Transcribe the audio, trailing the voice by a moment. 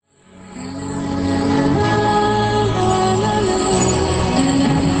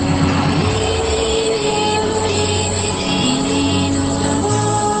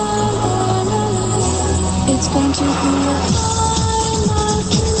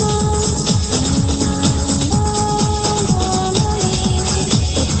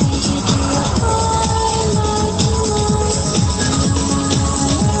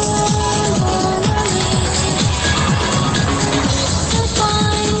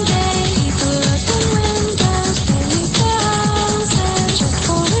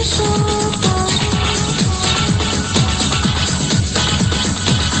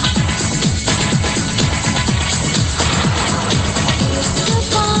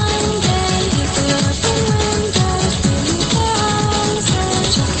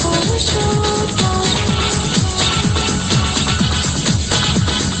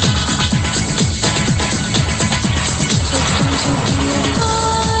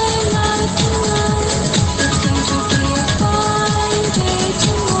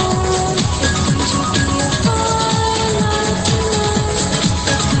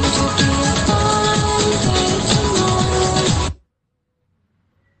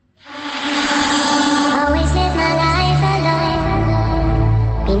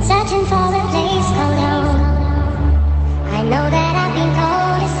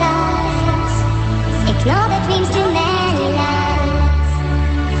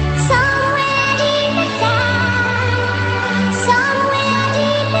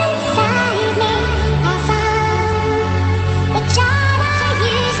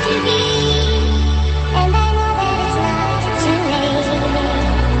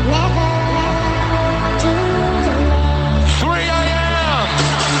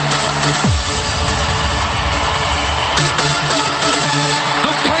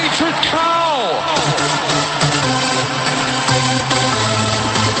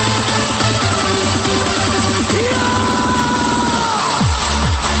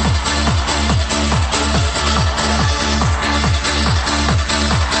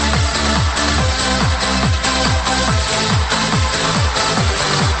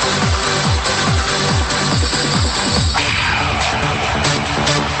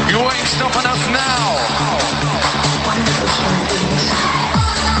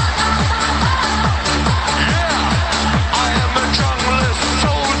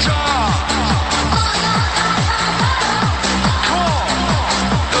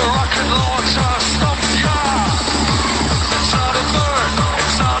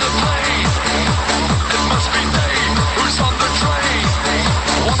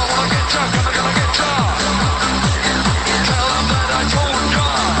ya, gonna get ya. Tell them that I told ya.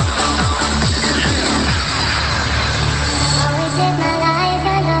 Always lived my life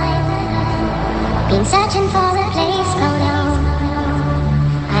alone. Been searching for a place called home.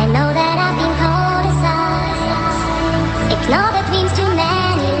 I know that I've been called aside. Ignore the dreams too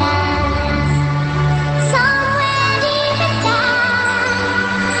many lies. Somewhere deep inside,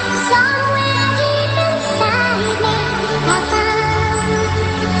 somewhere deep inside me, I found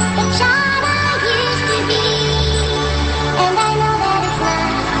the child I used to be. And I know that it's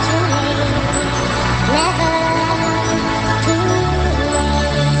not too late. Never too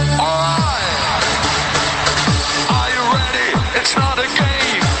late. Alright. Are you ready? It's not a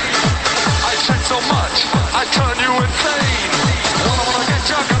game. I said so much, I turn you insane. Wanna get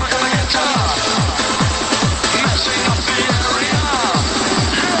ya, gonna get ya. Messing up the area.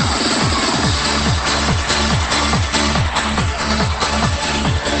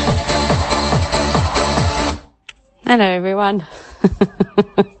 Hello, everyone.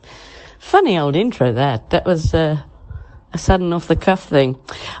 Funny old intro that was a sudden off-the-cuff thing.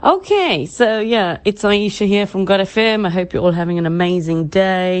 Okay, so yeah, it's Aisha here from God FM. I hope you're all having an amazing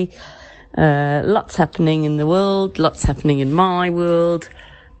day. Lots happening in the world, lots happening in my world.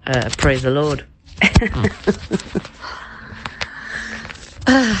 Praise the Lord.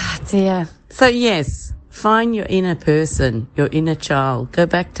 Dear. So yes, find your inner person, your inner child. Go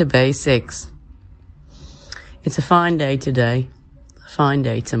back to basics. It's a fine day today, a fine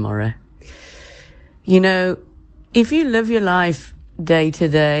day tomorrow. You know, if you live your life day to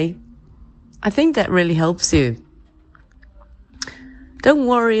day, I think that really helps you. Don't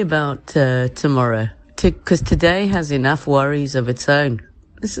worry about tomorrow, because today has enough worries of its own.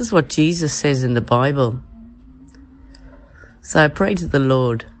 This is what Jesus says in the Bible. So I pray to the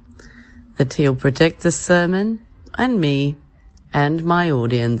Lord that He'll protect this sermon and me and my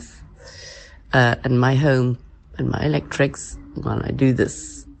audience and my home and my electrics while I do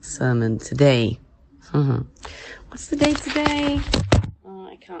this sermon today. What's the date today? Oh,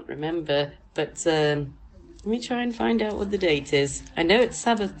 I can't remember, but let me try and find out what the date is. I know it's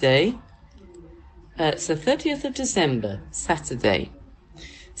Sabbath day. It's the 30th of December, Saturday.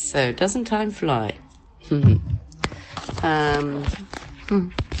 So doesn't time fly?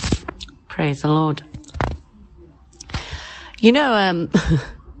 Praise the Lord. You know,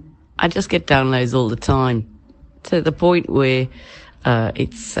 I just get downloads all the time, to the point where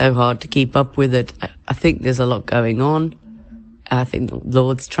it's so hard to keep up with it. I think there's a lot going on. I think the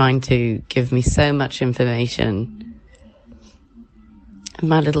Lord's trying to give me so much information. And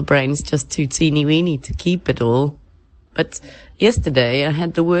my little brain's just too teeny-weeny to keep it all. But yesterday I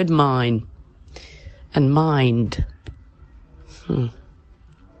had the word mine and mind.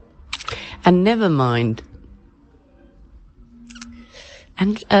 And never mind.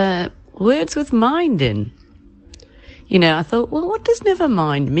 And words with mind in. You know, I thought, well, what does never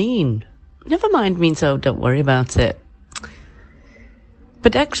mind mean? Never mind means, oh, don't worry about it.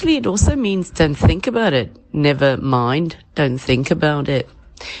 But actually it also means don't think about it. Never mind, don't think about it.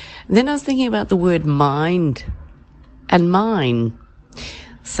 And then I was thinking about the word mind and mine.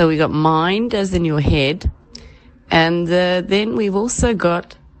 So we got mind as in your head. And then we've also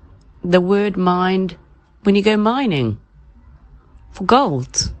got the word mind when you go mining for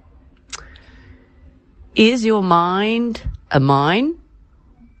gold. Is your mind a mine?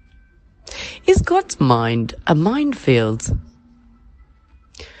 Is God's mind a minefield?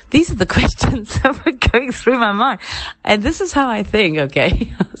 These are the questions that were going through my mind. And this is how I think,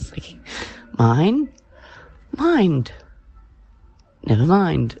 okay? I was like, mind? Never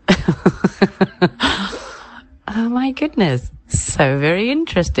mind. Oh my goodness. So very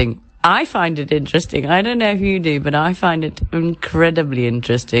interesting. I find it interesting. I don't know if you do, but I find it incredibly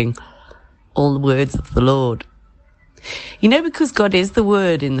interesting. All the words of the Lord. You know, because God is the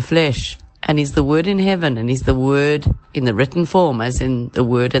Word in the flesh, and He's the Word in heaven, and He's the Word in the written form, as in the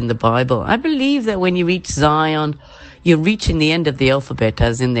Word in the Bible. I believe that when you reach Zion, you're reaching the end of the alphabet,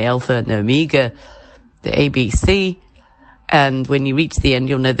 as in the Alpha and the Omega, the ABC. And when you reach the end,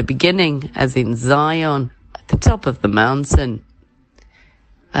 you'll know the beginning, as in Zion, at the top of the mountain.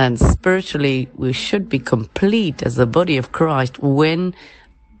 And spiritually, we should be complete as the body of Christ when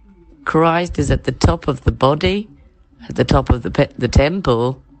Christ is at the top of the body, at the top of the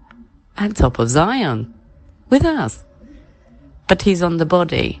temple, and top of Zion with us. But He's on the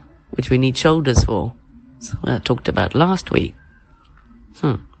body, which we need shoulders for. So I talked about last week.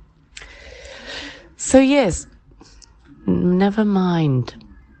 So yes, never mind.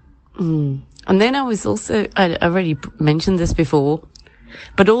 And then I was also, I already mentioned this before,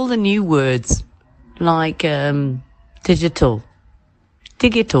 but all the new words like digital,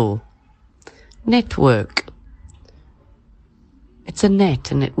 network. It's a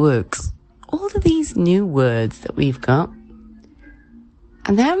net and it works. All of these new words that we've got,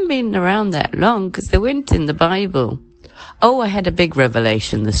 and they haven't been around that long because they weren't in the Bible. Oh, I had a big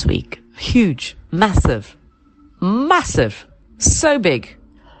revelation this week. Huge, massive, so big.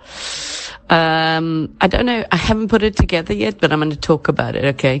 I don't know, I haven't put it together yet, but I'm going to talk about it,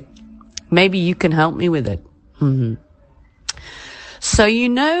 okay? Maybe you can help me with it.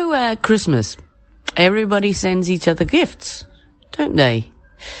 So Christmas. Everybody sends each other gifts, don't they?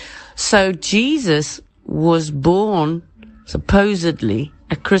 So Jesus was born supposedly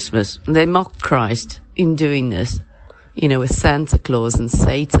at Christmas. They mock Christ in doing this, with Santa Claus and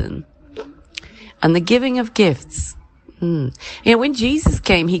Satan. And the giving of gifts. When Jesus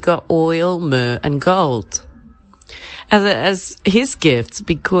came, he got oil, myrrh, and gold as his gifts,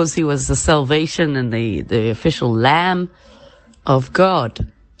 because he was the salvation and the official Lamb of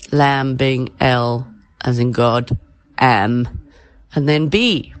God. Lamb being L as in God, Am, and then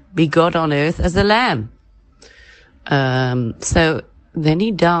be God on earth as a lamb. So then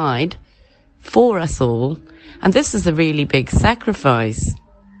he died for us all, and this is a really big sacrifice.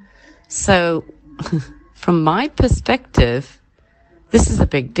 So from my perspective, this is a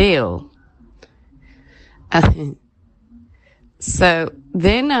big deal. So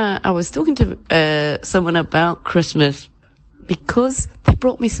then I was talking to someone about Christmas, because they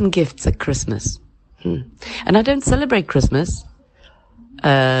brought me some gifts at Christmas. And I don't celebrate Christmas.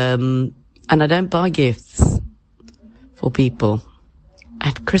 And I don't buy gifts for people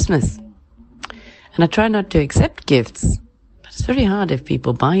at Christmas. And I try not to accept gifts. But it's very hard if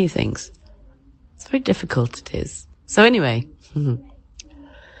people buy you things. It's very difficult, it is. So anyway,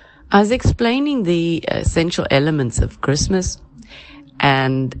 I was explaining the essential elements of Christmas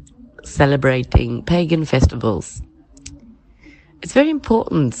and celebrating pagan festivals. It's very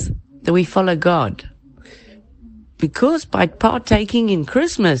important that we follow God, because by partaking in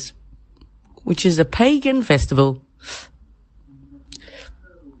Christmas, which is a pagan festival,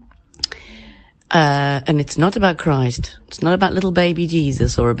 and it's not about Christ, it's not about little baby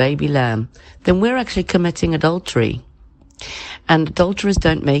Jesus or a baby lamb, then we're actually committing adultery. And adulterers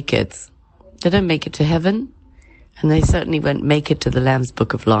don't make it. They don't make it to heaven, and they certainly won't make it to the Lamb's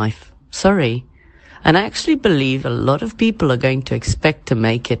Book of Life. Sorry. And I actually believe a lot of people are going to expect to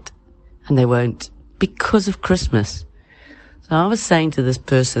make it, and they won't, because of Christmas. So I was saying to this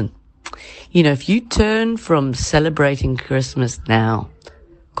person, if you turn from celebrating Christmas now,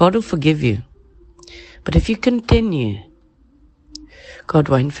 God will forgive you. But if you continue, God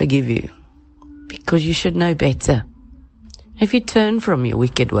won't forgive you, because you should know better. If you turn from your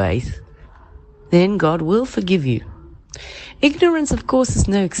wicked ways, then God will forgive you. Ignorance, of course, is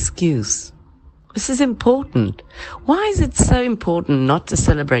no excuse. This is important. Why is it so important not to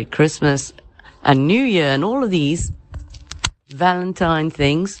celebrate Christmas and New Year and all of these Valentine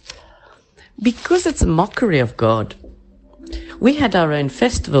things? Because it's a mockery of God. We had our own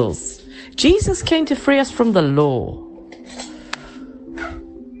festivals. Jesus came to free us from the law.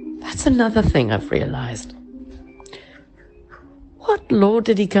 That's another thing I've realized. What law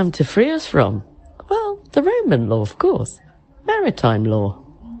did he come to free us from? Well, the Roman law, of course. Maritime law.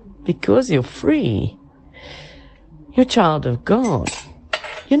 Because you're free. You're a child of God.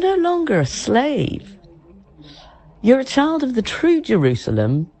 You're no longer a slave. You're a child of the true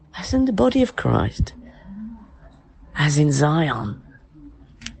Jerusalem, as in the body of Christ, as in Zion.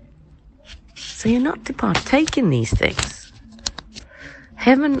 So you're not to partake in these things.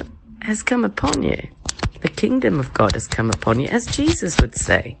 Heaven has come upon you. The kingdom of God has come upon you, as Jesus would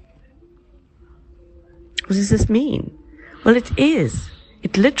say. What does this mean? Well, it is.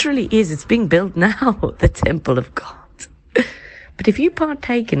 It literally is. It's being built now, the temple of God. But if you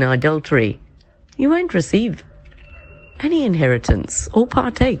partake in adultery, you won't receive any inheritance or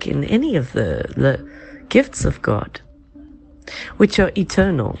partake in any of the gifts of God, which are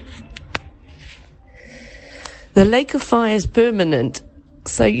eternal. The lake of fire is permanent.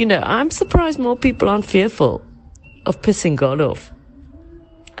 So, I'm surprised more people aren't fearful of pissing God off.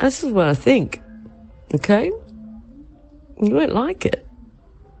 This is what I think. Okay? You won't like it.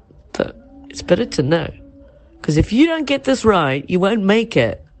 But it's better to know. Because if you don't get this right, you won't make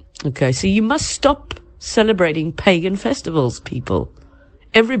it. Okay? So you must stop celebrating pagan festivals, people.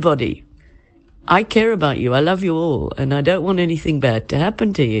 Everybody. I care about you. I love you all. And I don't want anything bad to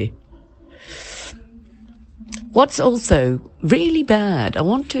happen to you. What's also really bad, I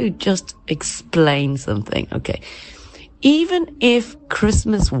want to just explain something. Okay. Even if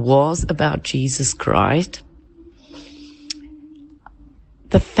Christmas was about Jesus Christ,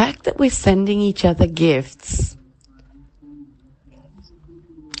 the fact that we're sending each other gifts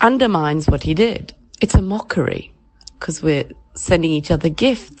undermines what he did. It's a mockery because we're sending each other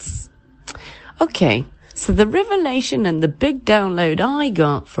gifts. Okay, so the revelation and the big download I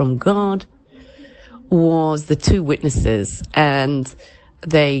got from God was the two witnesses, and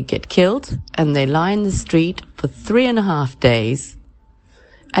they get killed and they lie in the street for 3.5 days,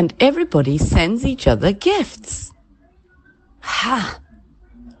 and everybody sends each other gifts. Ha!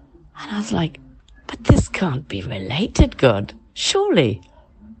 And I was like, but this can't be related, God. Surely.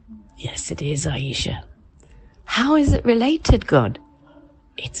 Yes, it is, Aisha. How is it related, God?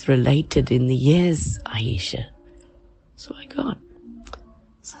 It's related in the years, Aisha. So I got.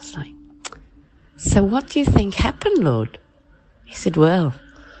 So I was like, so what do you think happened, Lord? He said, well,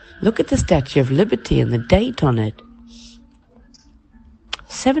 look at the Statue of Liberty and the date on it.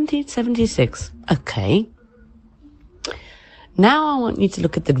 1776. Okay. Now I want you to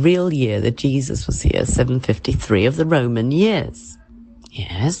look at the real year that Jesus was here, 753 of the Roman years.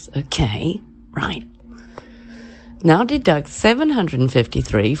 Yes, okay, right. Now deduct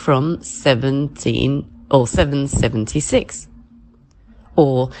 753 from 776.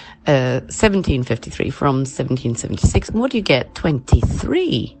 Or 1753 from 1776. And what do you get?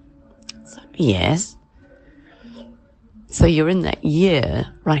 23. So, yes. So you're in that year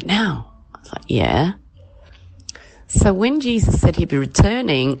right now. I was like, yeah. So when Jesus said he'd be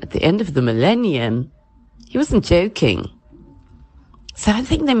returning at the end of the millennium, he wasn't joking. So I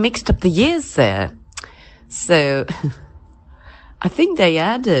think they mixed up the years there. So I think they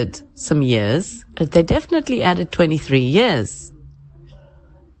added some years. They definitely added 23 years.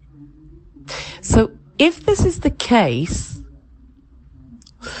 So if this is the case,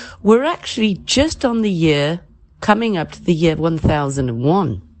 we're actually just on the year coming up to the year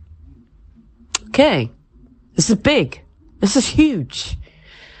 1001. Okay. This is big. This is huge.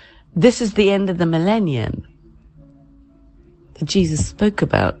 This is the end of the millennium that Jesus spoke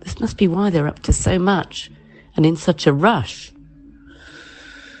about. This must be why they're up to so much and in such a rush.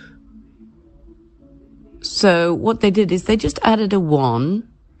 So what they did is they just added a 1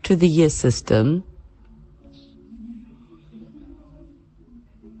 to the year system.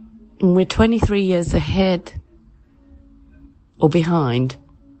 And we're 23 years ahead or behind.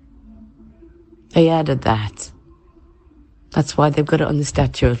 They added that. That's why they've got it on the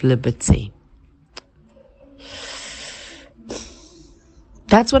Statue of Liberty.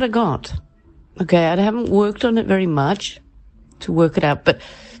 That's what I got. Okay, I haven't worked on it very much to work it out. But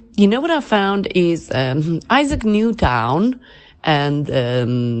you know what I found is Isaac Newton and,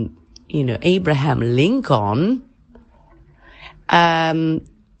 Abraham Lincoln. I'm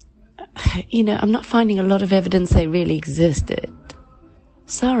not finding a lot of evidence they really existed.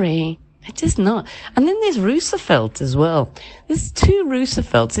 Sorry. It's just not. And then there's Roosevelt as well. There's 2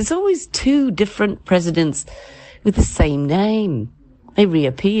 Roosevelts. There's always 2 different presidents with the same name. They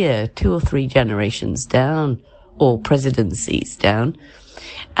reappear 2 or 3 generations down, or presidencies down.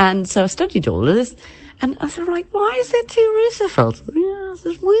 And so I studied all of this, and I was like, why is there 2 Roosevelts? Yeah, this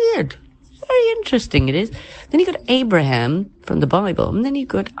is weird. Very interesting it is. Then you got Abraham from the Bible, and then you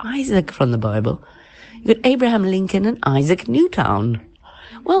got Isaac from the Bible. You got Abraham Lincoln and Isaac Newton.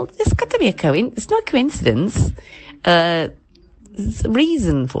 Well, there's got to be a coincidence. It's not coincidence. There's a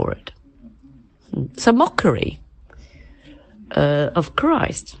reason for it. It's a mockery of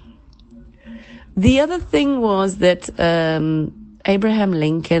Christ. The other thing was that Abraham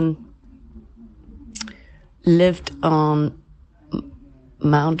Lincoln lived on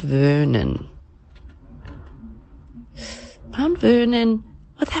Mount Vernon. Mount Vernon,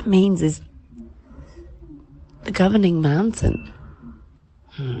 what that means is the governing mountain.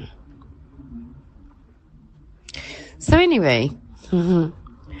 So anyway,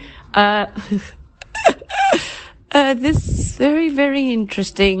 this is very, very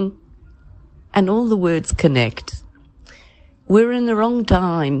interesting, and all the words connect. We're in the wrong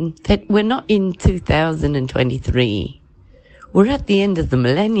time. That we're not in 2023. We're at the end of the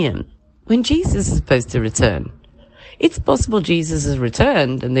millennium when Jesus is supposed to return. It's possible Jesus has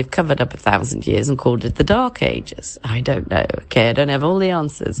returned and they've covered up 1,000 years and called it the Dark Ages. I don't know. Okay, I don't have all the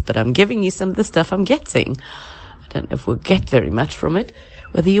answers, but I'm giving you some of the stuff I'm getting. I don't know if we'll get very much from it,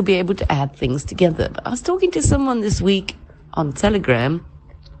 whether you'll be able to add things together. But I was talking to someone this week on Telegram,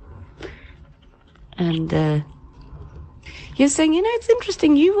 and he was saying, it's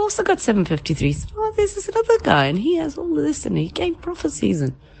interesting, you've also got 753. Oh, this is another guy, and he has all of this, and he gave prophecies.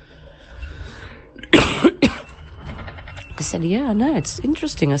 And I said, yeah, I know, it's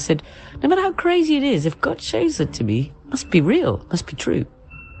interesting. I said, no matter how crazy it is, if God shows it to me, it must be real, must be true.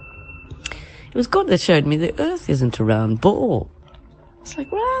 It was God that showed me the earth isn't a round ball. It's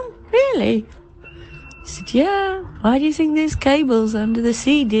like, well, really? He said, yeah, why do you think there's cables under the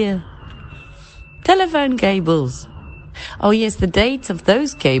sea, dear? Telephone cables. Oh, yes, the date of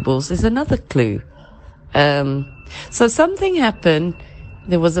those cables is another clue. So something happened.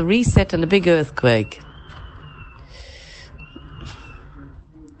 There was a reset and a big earthquake.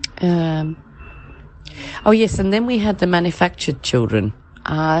 Oh, yes, and then we had the manufactured children.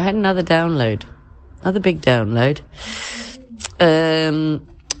 I had another download. Another big download.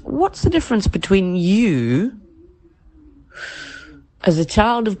 What's the difference between you as a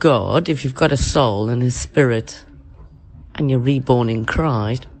child of God, if you've got a soul and a spirit and you're reborn in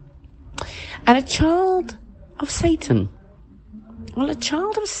Christ, and a child of Satan? Well, a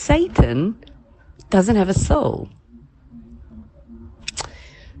child of Satan doesn't have a soul.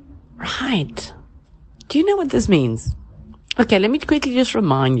 Right. Do you know what this means? Okay, let me quickly just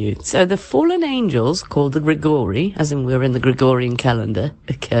remind you. So the fallen angels, called the Grigori, as in we're in the Gregorian calendar,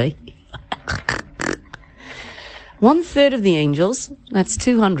 okay? 1/3 of the angels, that's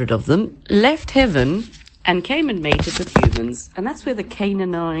 200 of them, left heaven and came and mated with humans. And that's where the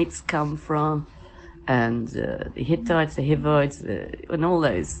Canaanites come from, and the Hittites, the Hivites, and all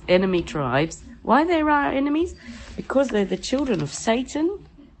those enemy tribes. Why they are our enemies? Because they're the children of Satan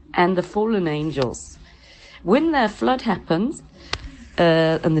and the fallen angels. When the flood happened,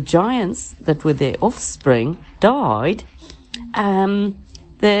 and the giants that were their offspring died,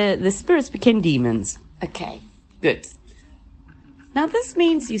 the spirits became demons. Okay, good. Now this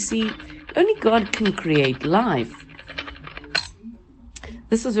means, you see, only God can create life.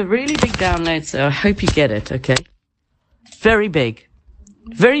 This is a really big download, so I hope you get it, okay? Very big.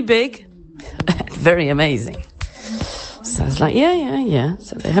 Very big. Very amazing. So I was like, yeah.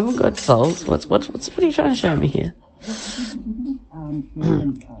 So they haven't got souls. What are you trying to show me here?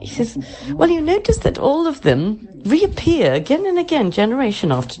 He says, well, you notice that all of them reappear again and again,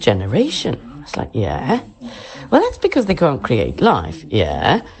 generation after generation. I was like, yeah. Well, that's because they can't create life.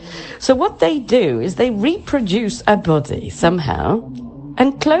 Yeah. So what they do is they reproduce a body somehow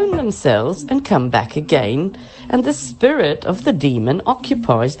and clone themselves and come back again. And the spirit of the demon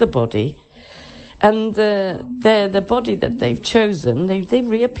occupies the body. And the body that they've chosen, they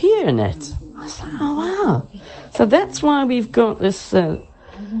reappear in it. I was like, oh, wow. So that's why we've got this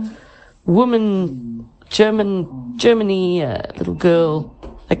woman, Germany little girl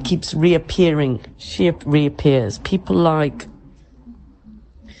that keeps reappearing. She reappears. People like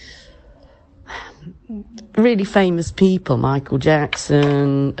really famous people, Michael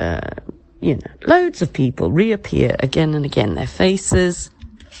Jackson, loads of people reappear again and again. Their faces,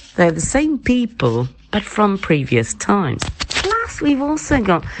 they're the same people, but from previous times. Plus, we've also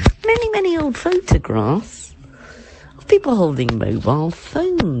got many old photographs of people holding mobile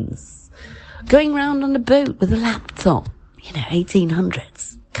phones, going round on a boat with a laptop,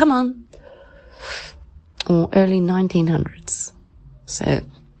 1800s. Come on. Or early 1900s. So,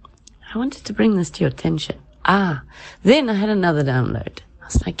 I wanted to bring this to your attention. Then I had another download. I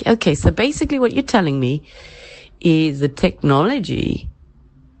was like, okay, so basically what you're telling me is the technology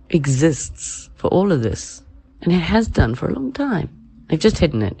exists for all of this. And it has done for a long time. They've just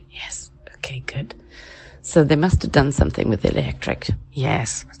hidden it. Yes. Okay, good. So they must have done something with electric.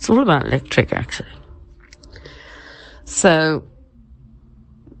 Yes. It's all about electric, actually. So,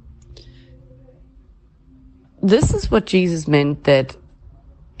 this is what Jesus meant, that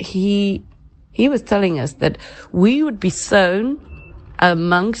he was telling us that we would be sown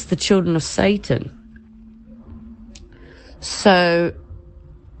amongst the children of Satan. So,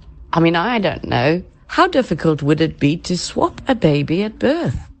 I don't know. How difficult would it be to swap a baby at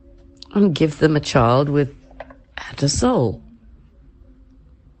birth and give them a child without a soul?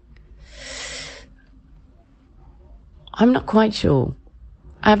 I'm not quite sure.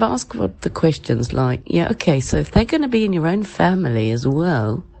 I've asked what the questions like, so if they're going to be in your own family as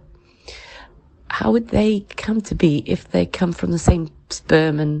well, how would they come to be if they come from the same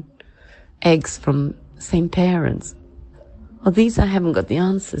sperm and eggs from the same parents? Well, these I haven't got the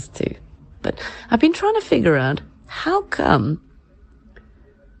answers to. But I've been trying to figure out how come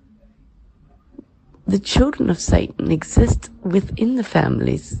the children of Satan exist within the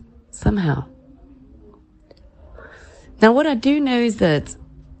families somehow. Now, what I do know is that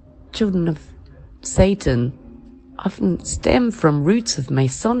children of Satan often stem from roots of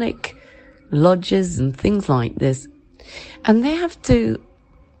Masonic lodges and things like this. And they have to,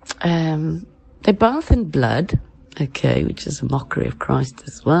 they bath in blood, which is a mockery of Christ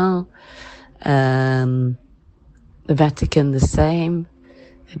as well. The Vatican the same.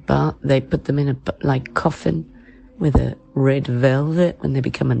 They put them in a coffin with a red velvet when they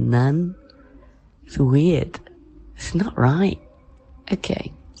become a nun. It's weird. It's not right.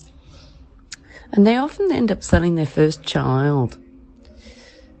 Okay. And they often end up selling their first child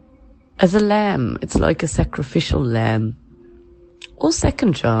as a lamb. It's like a sacrificial lamb. Or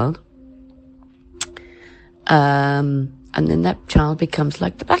second child. And then that child becomes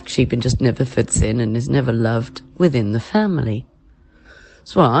like the black sheep and just never fits in and is never loved within the family.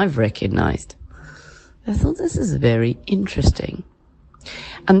 That's what I've recognized. I thought this is very interesting.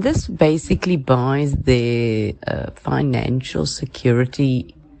 And this basically buys their financial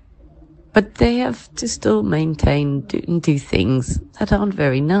security, but they have to still maintain and do things that aren't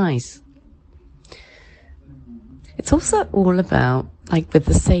very nice. It's also all about, like with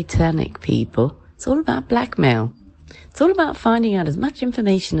the satanic people, it's all about blackmail. It's all about finding out as much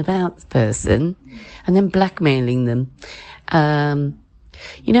information about the person and then blackmailing them.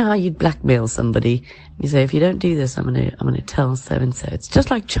 You know how you'd blackmail somebody? You say, if you don't do this, I'm gonna tell so-and-so. It's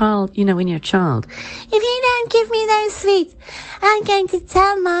just like child, you know, when you're a child. If you don't give me those sweets, I'm going to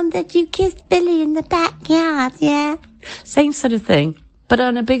tell Mum that you kissed Billy in the backyard, yeah? Same sort of thing, but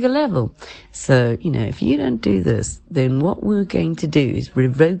on a bigger level. So, you know, if you don't do this, then what we're going to do is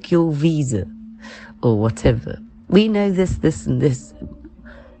revoke your visa or whatever. We know this, this, and this.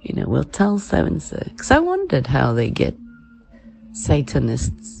 You know, we'll tell so-and-so. Because I wondered how they get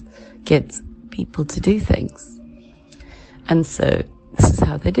Satanists, get people to do things. And so, this is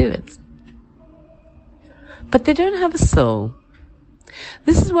how they do it. But they don't have a soul.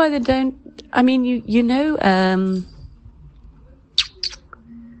 This is why they don't, I mean, you know,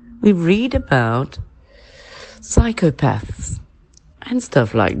 we read about psychopaths and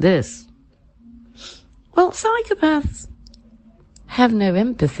stuff like this. Well, psychopaths have no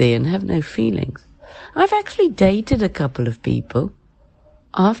empathy and have no feelings. I've actually dated a couple of people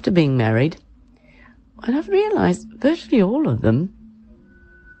after being married, and I've realized virtually all of them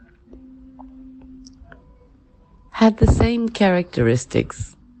had the same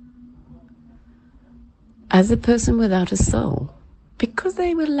characteristics as a person without a soul, because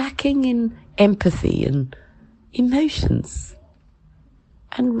they were lacking in empathy and emotions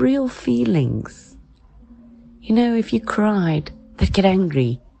and real feelings. You know, if you cried, they'd get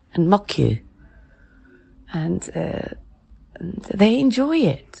angry and mock you. And they enjoy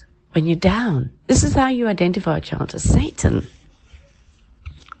it when you're down. This is how you identify a child as Satan.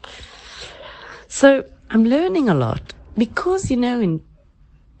 So I'm learning a lot because, you know, in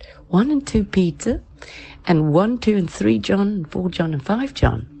 1 and 2 Peter and 1, 2 and 3 John and 4 John and 5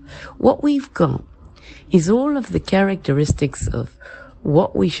 John, what we've got is all of the characteristics of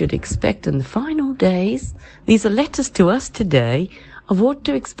what we should expect in the final days. These are letters to us today of what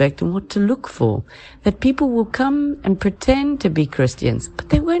to expect and what to look for. That people will come and pretend to be Christians, but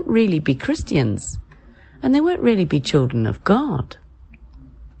they won't really be Christians. And they won't really be children of God.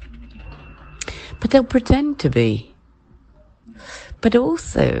 But they'll pretend to be. But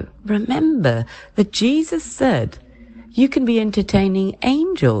also, remember that Jesus said, you can be entertaining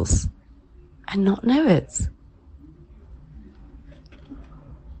angels and not know it.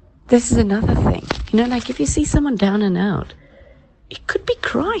 This is another thing. You know, like if you see someone down and out, it could be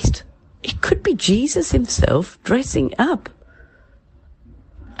Christ. It could be Jesus himself dressing up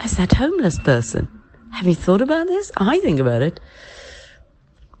as that homeless person. Have you thought about this? I think about it.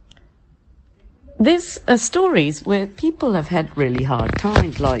 There's stories where people have had really hard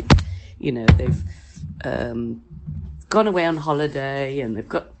times, like, you know, they've gone away on holiday and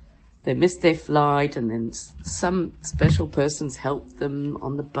they missed their flight, and then some special person's helped them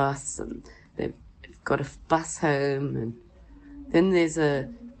on the bus, and they've got a bus home, and then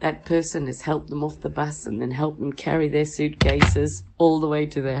that person has helped them off the bus and then helped them carry their suitcases all the way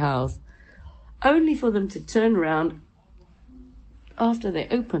to their house, only for them to turn around after they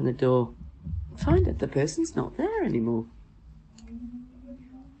open the door, find that the person's not there anymore.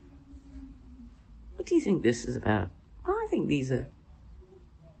 What do you think this is about? Well, I think these are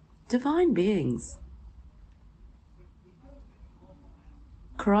divine beings.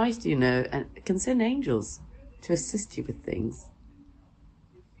 Christ, you know, can send angels to assist you with things.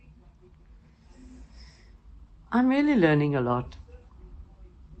 I'm really learning a lot.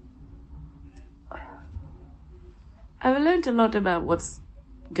 I've learned a lot about what's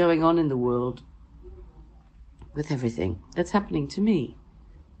going on in the world with everything that's happening to me.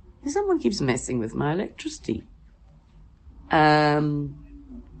 Someone keeps messing with my electricity. And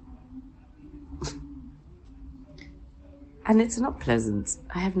it's not pleasant.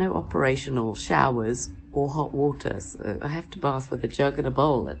 I have no operational showers or hot water, so I have to bath with a jug and a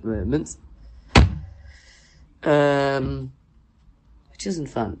bowl at the moment. Which isn't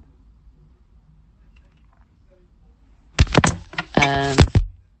fun.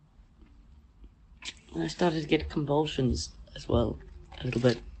 I started to get convulsions as well, a little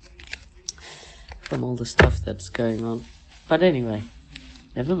bit. from all the stuff that's going on. But anyway,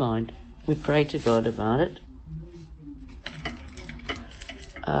 never mind. We pray to God about it.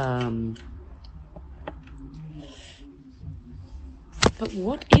 But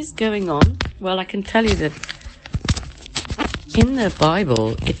what is going on? Well, I can tell you that in the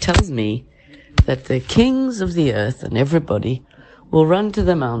Bible, it tells me that the kings of the earth and everybody will run to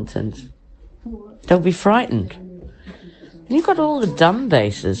the mountains. They'll be frightened. And you've got all the dumb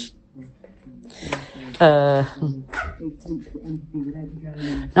bases. Now,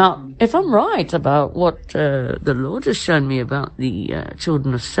 if I'm right about what the Lord has shown me about the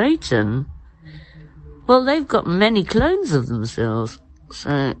children of Satan, well, they've got many clones of themselves.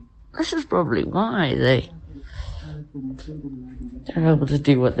 So this is probably why they're able to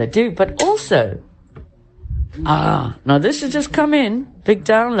do what they do. But also, now this has just come in. Big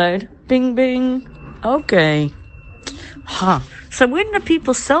download. Bing, bing. Okay. So when the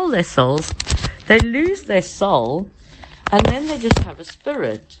people sell their souls, they lose their soul, and then they just have a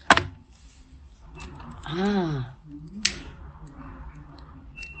spirit.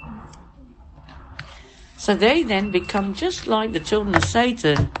 So they then become just like the children of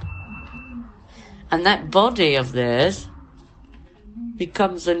Satan. And that body of theirs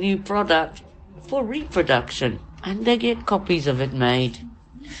becomes a new product for reproduction. And they get copies of it made.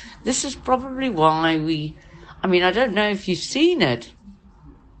 This is probably why I don't know if you've seen it.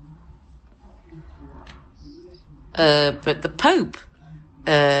 But the Pope,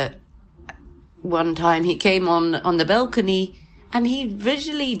 one time he came on the balcony and he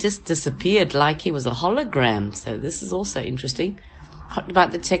visually just disappeared like he was a hologram. So this is also interesting.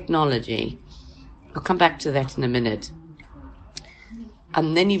 About the technology. I'll come back to that in a minute.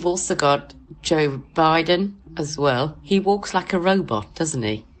 And then you've also got Joe Biden as well. He walks like a robot, doesn't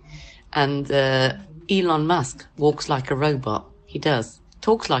he? And Elon Musk walks like a robot. He does.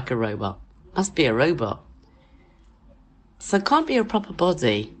 Talks like a robot. Must be a robot. So it can't be a proper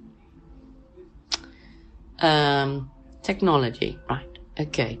body. Technology. Right.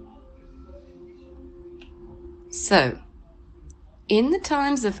 Okay. So, in the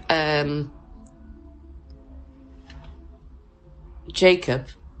times of Jacob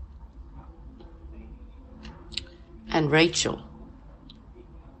and Rachel,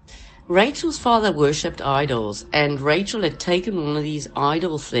 Rachel's father worshipped idols, and Rachel had taken one of these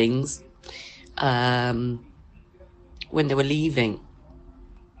idol things when they were leaving,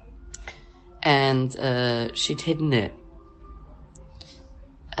 and she'd hidden it,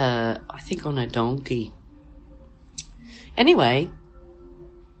 I think on a donkey. Anyway,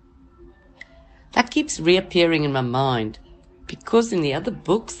 that keeps reappearing in my mind, because in the other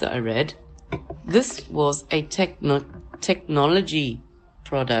books that I read, this was a technology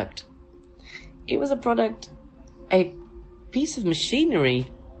product. It was a product, a piece of machinery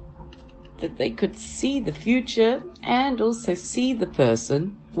that they could see the future and also see the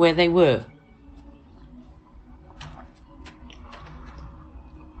person where they were.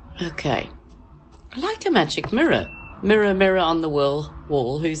 Okay. Like a magic mirror. Mirror, mirror on the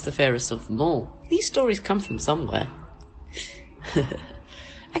wall, who's the fairest of them all? These stories come from somewhere.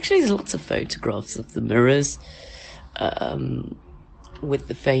 Actually, there's lots of photographs of the mirrors with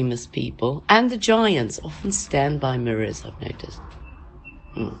the famous people. And the giants often stand by mirrors, I've noticed.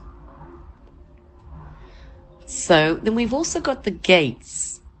 So, then we've also got the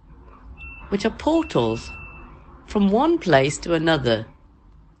gates, which are portals from one place to another.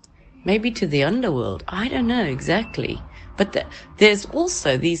 Maybe to the underworld. I don't know exactly. But there's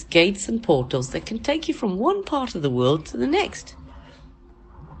also these gates and portals that can take you from one part of the world to the next.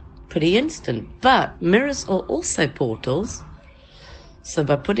 Pretty instant. But mirrors are also portals. So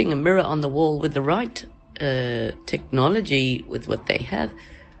by putting a mirror on the wall with the right technology, with what they have,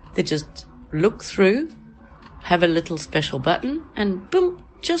 they just look through, have a little special button, and boom,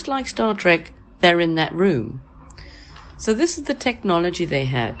 just like Star Trek, they're in that room. So this is the technology they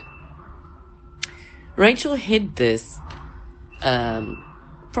had. Rachel hid this,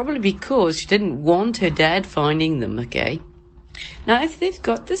 probably because she didn't want her dad finding them, okay? Now, if they've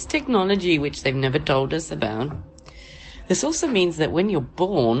got this technology, which they've never told us about, this also means that when you're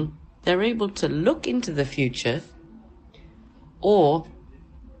born, they're able to look into the future or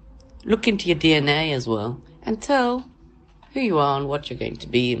look into your DNA as well and tell who you are and what you're going to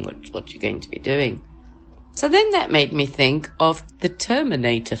be and what you're going to be doing. So then that made me think of the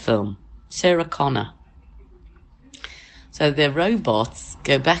Terminator film, Sarah Connor. So the robots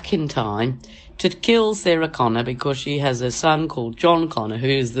go back in time to kill Sarah Connor because she has a son called John Connor, who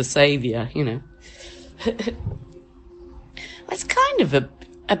is the savior, you know. It's kind of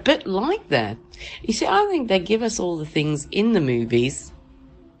a bit like that. You see, I think they give us all the things in the movies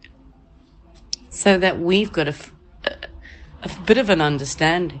so that we've got a bit of an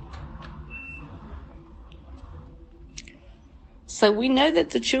understanding. So we know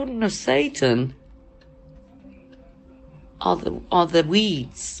that the children of Satan are the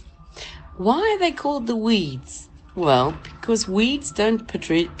weeds. Why are they called the weeds? Well, because weeds don't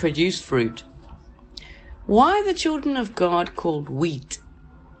produce fruit. Why are the children of God called wheat?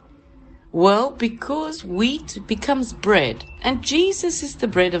 Well, because wheat becomes bread, and Jesus is the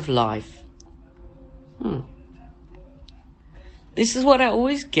bread of life. This is what I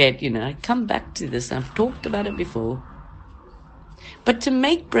always get, I come back to this. I've talked about it before. But to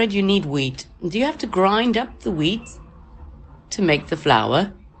make bread, you need wheat. Do you have to grind up the wheat to make the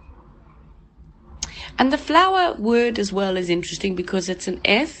flour? And the flour word as well is interesting because it's an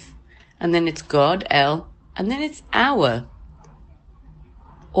F, and then it's God, L, and then it's hour,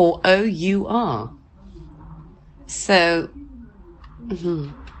 or O-U-R. So,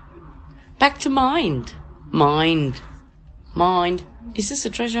 back to mind. Mind. Is this a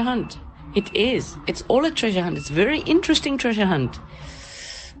treasure hunt? It is. It's all a treasure hunt. It's a very interesting treasure hunt.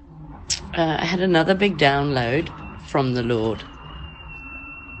 I had another big download from the Lord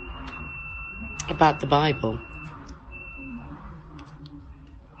about the Bible.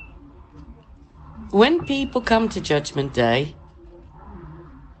 When people come to Judgment Day,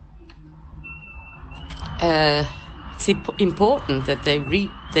 it's important that they read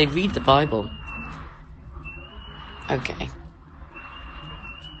the Bible. Okay.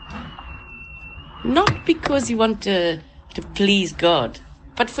 Not because you want to please God,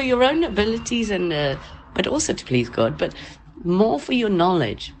 but for your own abilities and but also to please God, but more for your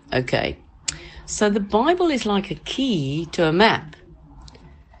knowledge. Okay. So the Bible is like a key to a map.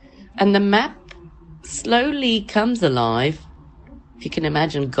 And the map slowly comes alive. If you can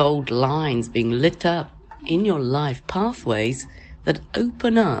imagine gold lines being lit up in your life, pathways that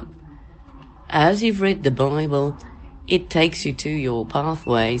open up. As you've read the Bible, it takes you to your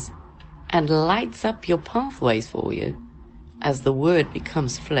pathways and lights up your pathways for you as the Word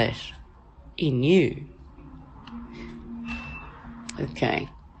becomes flesh in you. Okay.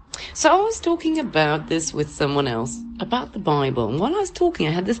 So I was talking about this with someone else, about the Bible. And while I was talking,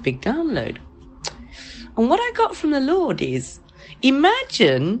 I had this big download. And what I got from the Lord is,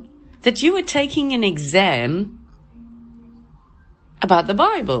 imagine that you were taking an exam about the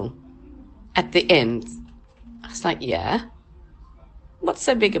Bible at the end. I was like, yeah. What's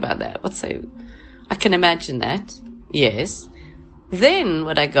so big about that? I can imagine that. Yes. Then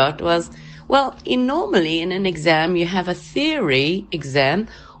what I got was, well, normally in an exam, you have a theory exam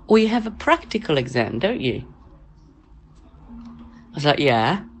or you have a practical exam, don't you? I was like,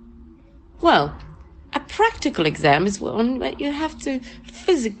 yeah. Well, a practical exam is one where you have to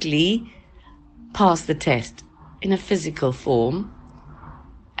physically pass the test in a physical form.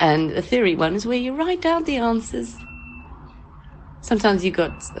 And a theory one is where you write down the answers. Sometimes you've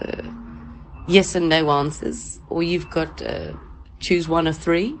got yes and no answers, or you've got choose one of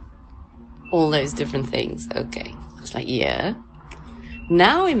three. All those different things. Okay. It's like, yeah.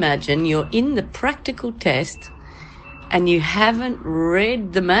 Now imagine you're in the practical test and you haven't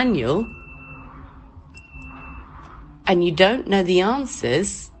read the manual and you don't know the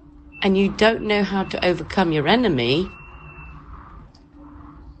answers and you don't know how to overcome your enemy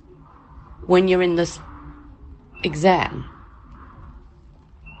when you're in this exam.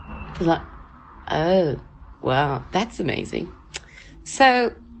 It's like, oh, wow, that's amazing.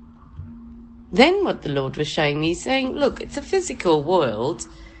 So then what the Lord was showing me, saying, look, it's a physical world,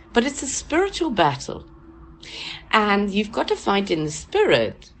 but it's a spiritual battle. And you've got to fight in the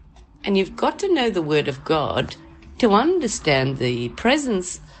spirit, and you've got to know the Word of God to understand the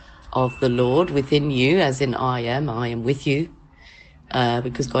presence of the Lord within you, as in I am with you,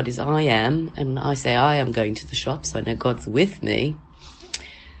 because God is I am, and I say I am going to the shop, so I know God's with me.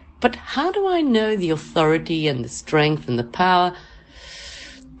 But how do I know the authority and the strength and the power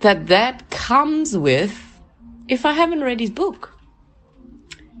that comes with if I haven't read his book?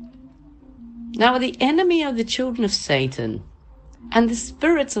 Now, the enemy of the children of Satan and the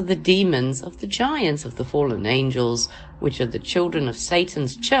spirits of the demons, of the giants, of the fallen angels, which are the children of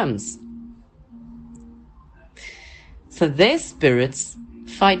Satan's chums. So their spirits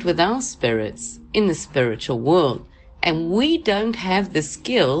fight with our spirits in the spiritual world, and we don't have the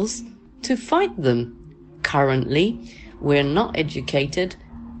skills to fight them. Currently, we're not educated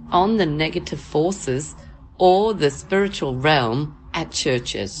on the negative forces or the spiritual realm at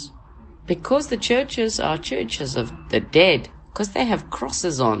churches. Because the churches are churches of the dead, because they have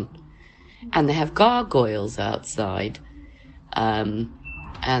crosses on and they have gargoyles outside, and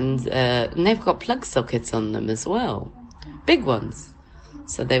they've got plug sockets on them as well, big ones.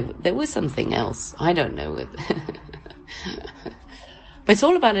 So there was something else. I don't know. But it's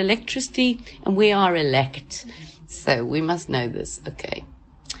all about electricity, and we are elect. So we must know this. Okay.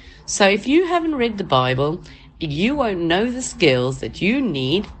 So if you haven't read the Bible, you won't know the skills that you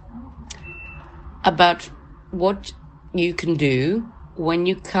need about what you can do when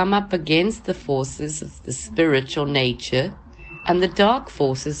you come up against the forces of the spiritual nature and the dark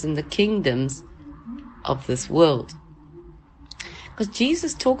forces in the kingdoms of this world. Because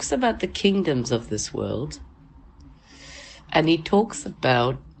Jesus talks about the kingdoms of this world, and he talks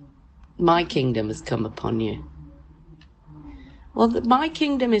about, my kingdom has come upon you. Well, my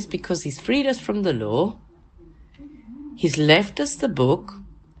kingdom is because he's freed us from the law. He's left us the book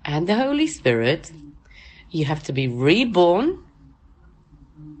and the Holy Spirit. You have to be reborn,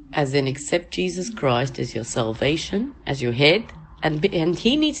 as in accept Jesus Christ as your salvation, as your head, and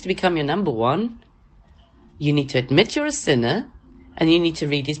he needs to become your number one. You need to admit you're a sinner, and you need to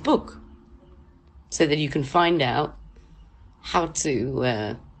read his book so that you can find out how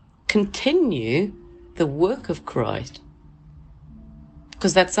to continue the work of Christ.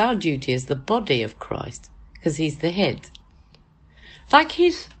 Because that's our duty as the body of Christ, because he's the head. Like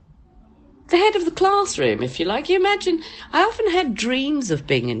he's the head of the classroom, if you like. You imagine, I often had dreams of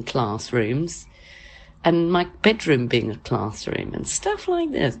being in classrooms and my bedroom being a classroom and stuff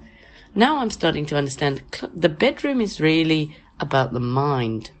like this. Now I'm starting to understand the bedroom is really about the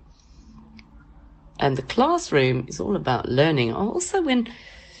mind. And the classroom is all about learning. Also,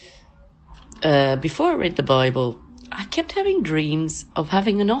 before I read the Bible, I kept having dreams of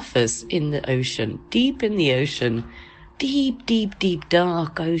having an office in the ocean, deep in the ocean, deep, deep, deep,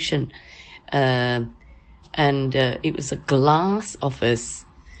 dark ocean. And it was a glass office,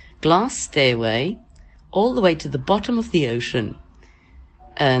 glass stairway, all the way to the bottom of the ocean.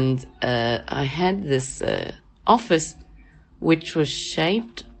 And I had this office which was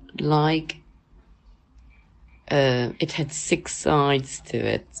shaped like it had 6 sides to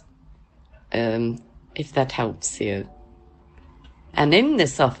it, if that helps you. And in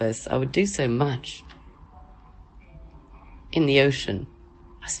this office, I would do so much in the ocean.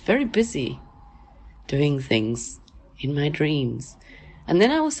 I was very busy doing things in my dreams. And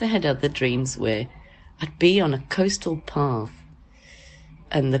then I also had other dreams where I'd be on a coastal path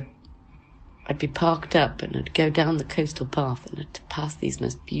and I'd be parked up and I'd go down the coastal path and I'd pass these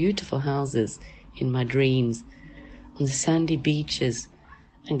most beautiful houses in my dreams on the sandy beaches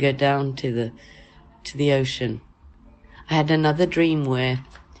and go down to the ocean. I had another dream where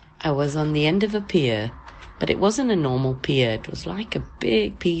I was on the end of a pier, but it wasn't a normal pier. It was like a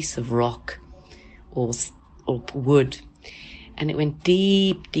big piece of rock or wood, and it went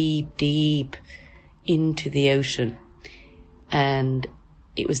deep, deep, deep into the ocean, and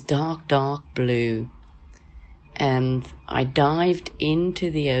it was dark, dark blue, and I dived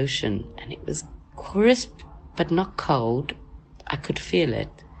into the ocean, and it was crisp but not cold. I could feel it.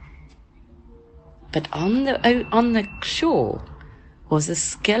 But on the shore was a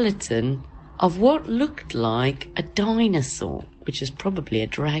skeleton of what looked like a dinosaur, which is probably a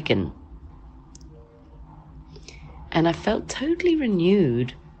dragon. And I felt totally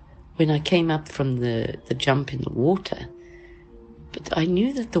renewed when I came up from the jump in the water. But I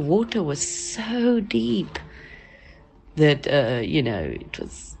knew that the water was so deep that, it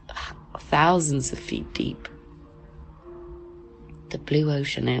was thousands of feet deep. The blue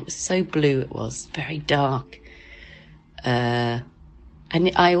ocean, and it was so blue, it was very dark. And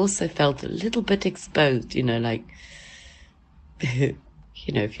I also felt a little bit exposed, like, if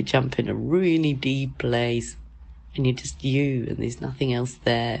you jump in a really deep place and you're just you and there's nothing else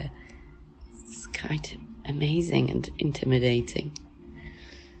there. It's kind of amazing and intimidating.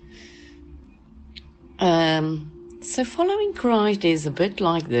 So following Christ is a bit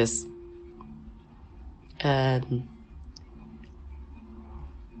like this.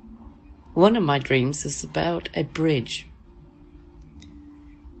 One of my dreams is about a bridge.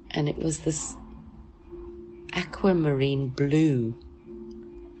 And it was this aquamarine blue.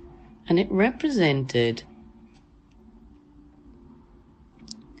 And it represented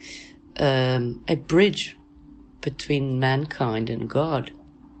a bridge between mankind and God,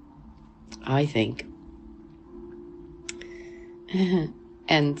 I think.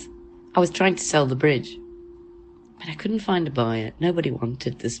 And I was trying to sell the bridge, but I couldn't find a buyer. Nobody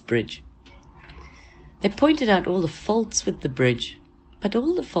wanted this bridge. They pointed out all the faults with the bridge, but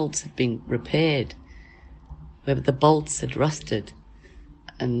all the faults had been repaired, where the bolts had rusted,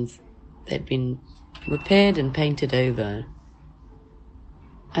 and they'd been repaired and painted over.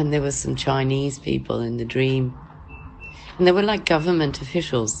 And there were some Chinese people in the dream, and they were like government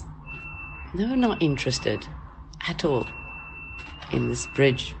officials. They were not interested at all. in this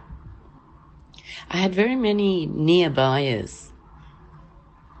bridge. I had very many nearbuyers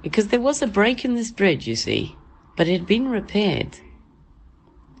because there was a break in this bridge, you see, but it had been repaired.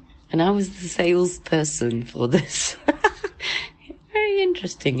 And I was the salesperson for this. Very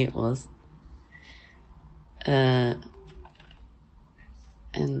interesting it was.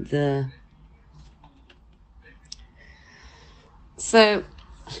 So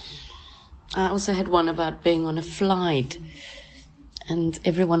I also had one about being on a flight and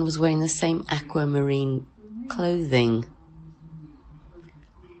everyone was wearing the same aquamarine clothing.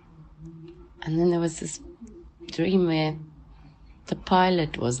 And then there was this dream where the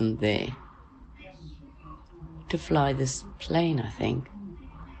pilot wasn't there to fly this plane, I think.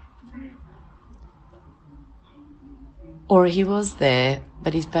 Or he was there,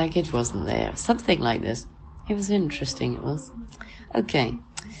 but his baggage wasn't there. Something like this. It was interesting, it was. Okay.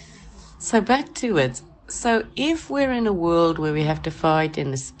 So back to it. So if we're in a world where we have to fight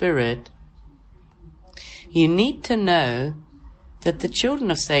in the spirit, you need to know that the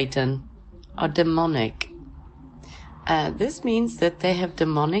children of Satan are demonic. This means that they have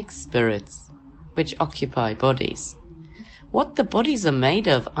demonic spirits which occupy bodies. What the bodies are made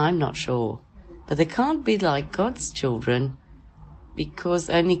of, I'm not sure. But they can't be like God's children because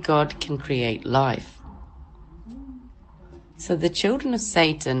only God can create life. So the children of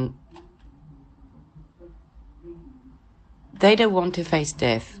Satan, they don't want to face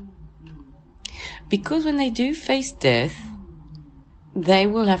death. Because when they do face death, they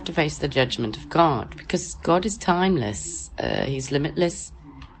will have to face the judgment of God. Because God is timeless, He's limitless,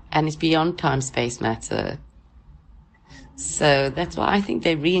 and is beyond time, space, matter. So that's why I think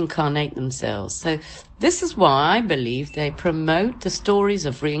they reincarnate themselves. So this is why I believe they promote the stories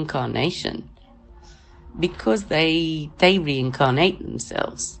of reincarnation. Because they reincarnate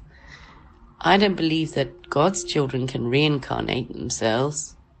themselves. I don't believe that God's children can reincarnate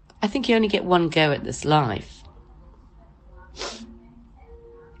themselves. I think you only get one go at this life.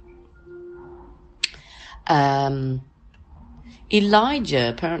 Elijah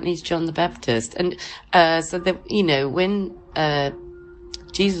apparently is John the Baptist, and so that when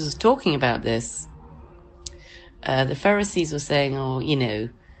Jesus was talking about this, the Pharisees were saying,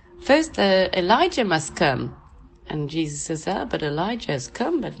 first Elijah must come, and Jesus says, but Elijah has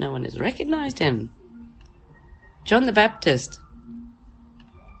come, but no one has recognized him. John the Baptist.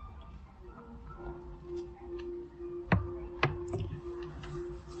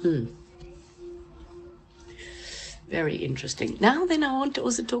 Very interesting. Now then, I want to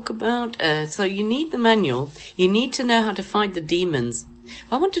also talk about, so you need the manual. You need to know how to fight the demons.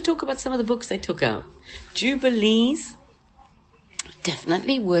 I want to talk about some of the books they took out. Jubilees,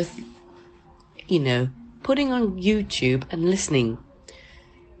 definitely worth, putting on YouTube and listening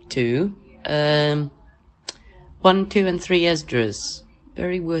to. 1, 2, and 3 Esdras.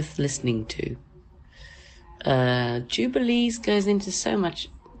 Very worth listening to. Jubilees goes into so much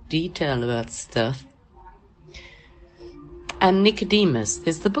detail about stuff. And Nicodemus.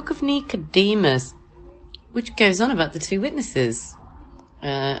 There's the book of Nicodemus, which goes on about the 2 witnesses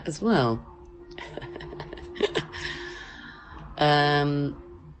as well. And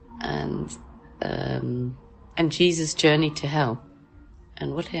Jesus' journey to hell.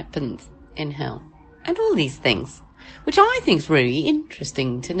 And what happened in hell. And all these things, which I think is really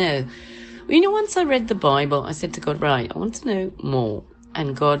interesting to know. Once I read the Bible, I said to God, right, I want to know more.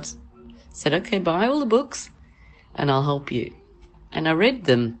 And God said, okay, buy all the books and I'll help you. And I read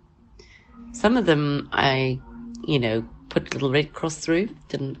them. Some of them I, put a little red cross through.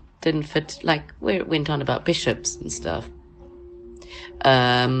 Didn't fit, like where it went on about bishops and stuff.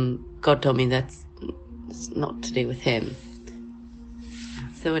 God told me that's not to do with him.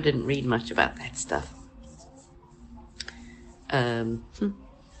 So I didn't read much about that stuff.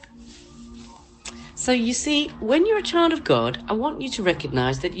 So you see, when you're a child of God, I want you to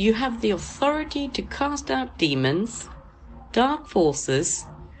recognize that you have the authority to cast out demons, dark forces,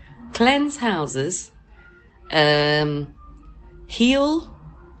 cleanse houses, heal.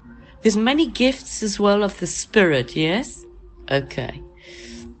 There's many gifts as well of the Spirit, yes? Okay.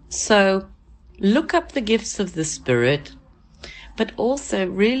 So look up the gifts of the Spirit, but also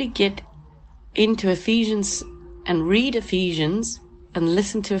really get into Ephesians and read Ephesians and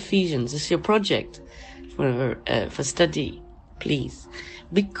listen to Ephesians. It's your project for study, please.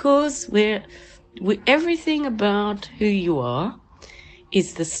 Because we everything about who you are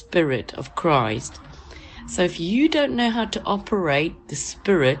is the Spirit of Christ. So if you don't know how to operate the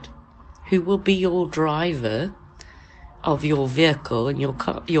Spirit, who will be your driver of your vehicle, and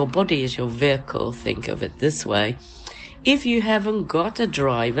your body is your vehicle, think of it this way. If you haven't got a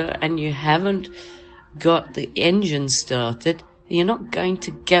driver and you haven't got the engine started, You're not going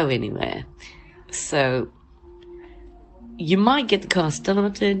to go anywhere. So you might get the car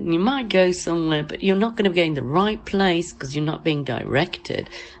started, and you might go somewhere, but you're not going to be in the right place because you're not being directed.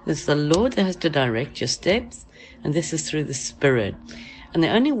 It's the Lord that has to direct your steps, and this is through the Spirit. And the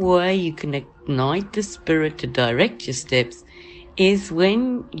only way you can ignite the Spirit to direct your steps is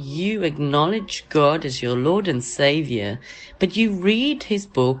when you acknowledge God as your Lord and Savior, but you read His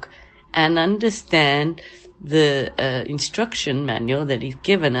book and understand the instruction manual that He's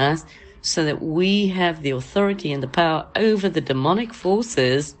given us, so that we have the authority and the power over the demonic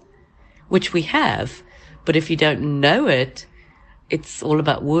forces, which we have. But if you don't know it, it's all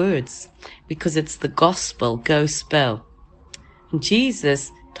about words, because it's the gospel, go spell. And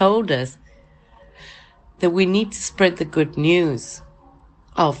Jesus told us that we need to spread the good news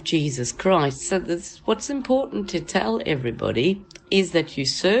of Jesus Christ. So that's what's important to tell everybody, is that you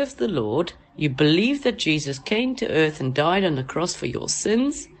serve the Lord, you believe that Jesus came to earth and died on the cross for your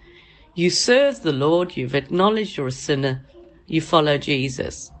sins, you serve the Lord, you've acknowledged you're a sinner, you follow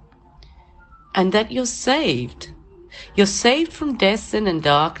Jesus, and that you're saved. You're saved from death, sin, and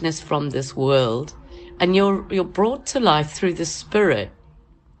darkness from this world, and you're brought to life through the Spirit.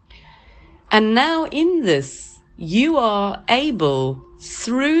 And now in this, you are able,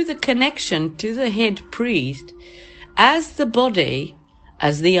 through the connection to the head priest, as the body,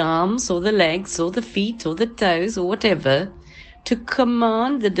 as the arms or the legs or the feet or the toes or whatever, to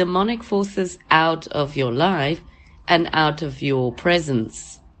command the demonic forces out of your life and out of your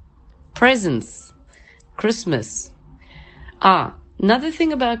presence. Presence. Christmas. Another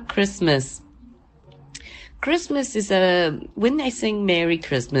thing about Christmas. Christmas is when they sing Merry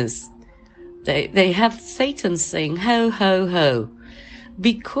Christmas, they have Satan saying ho, ho, ho,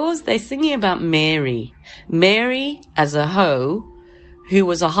 because they're singing about Mary. Mary as a hoe, who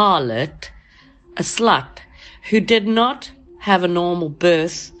was a harlot, a slut, who did not have a normal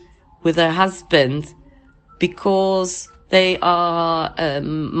birth with her husband, because they are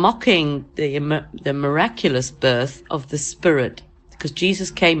mocking the miraculous birth of the Spirit, because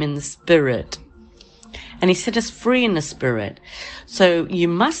Jesus came in the Spirit and He set us free in the Spirit. So you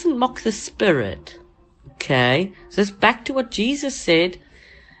mustn't mock the Spirit. Okay, so it's back to what Jesus said,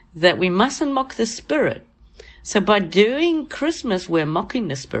 that we mustn't mock the Spirit. So by doing Christmas, we're mocking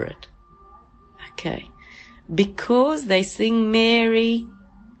the Spirit. Okay. Because they sing Mary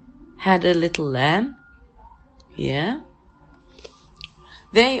had a little lamb. Yeah.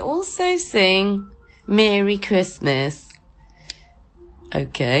 They also sing Merry Christmas.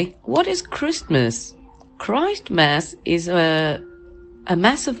 Okay. What is Christmas? Christ Mass is a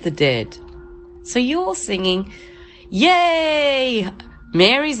Mass of the dead. So you're singing, yay,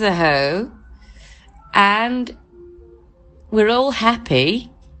 Mary's a hoe, and we're all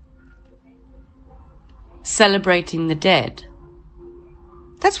happy, celebrating the dead.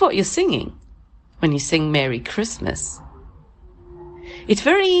 That's what you're singing when you sing Merry Christmas. It's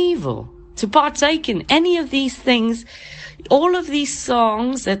very evil to partake in any of these things. All of these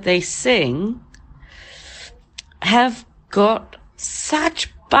songs that they sing have got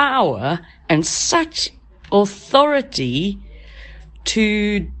such power and such authority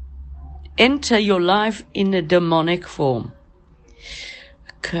to enter your life in a demonic form.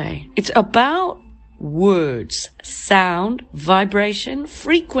 Okay, it's about words, sound, vibration,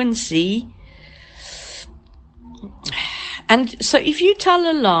 frequency. And so if you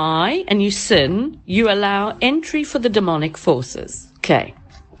tell a lie and you sin, you allow entry for the demonic forces. Okay.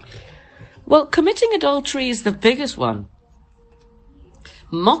 Well, committing adultery is the biggest one.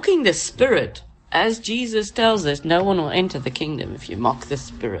 Mocking the Spirit, as Jesus tells us, no one will enter the kingdom if you mock the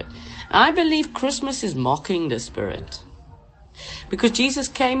Spirit. I believe Christmas is mocking the Spirit, because Jesus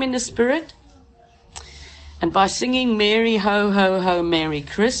came in the Spirit. And by singing Mary, ho, ho, ho, Merry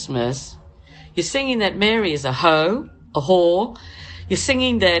Christmas, you're singing that Mary is a hoe, a whore. You're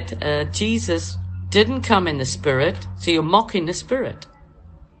singing that Jesus didn't come in the Spirit, so you're mocking the Spirit.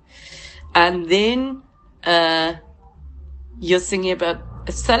 And then you're singing about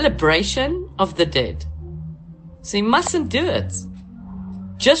a celebration of the dead. So you mustn't do it.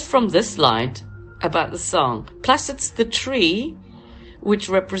 Just from this line about the song. Plus it's the tree, which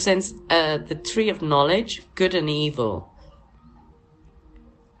represents the tree of knowledge, good and evil,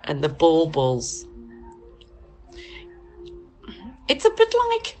 and the baubles. It's a bit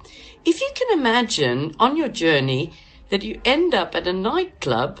like, if you can imagine on your journey that you end up at a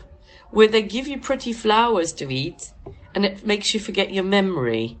nightclub where they give you pretty flowers to eat, and it makes you forget your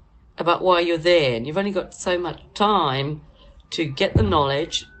memory about why you're there, and you've only got so much time to get the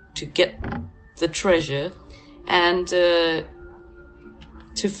knowledge, to get the treasure, and to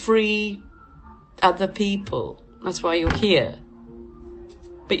free other people. That's why you're here.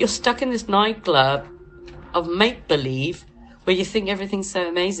 but you're stuck in this nightclub of make-believe where you think everything's so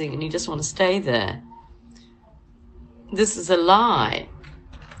amazing and you just want to stay there. This is a lie.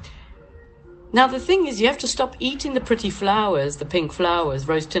 Now, the thing is, you have to stop eating the pretty flowers, the pink flowers,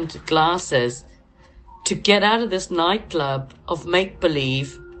 rose-tinted glasses, to get out of this nightclub of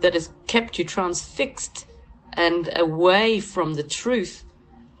make-believe that has kept you transfixed and away from the truth,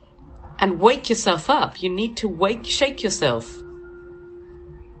 and wake yourself up. You need to shake yourself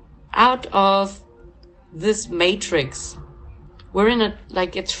out of this matrix. We're in a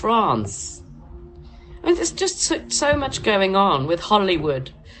trance. I mean, there's just so much going on with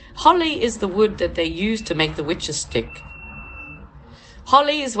Hollywood. Holly is the wood that they use to make the witches stick.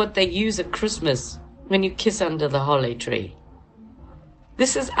 Holly is what they use at Christmas when you kiss under the holly tree.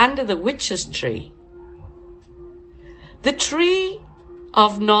 This is under the witch's tree. The tree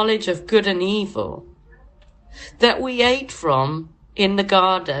of knowledge of good and evil that we ate from in the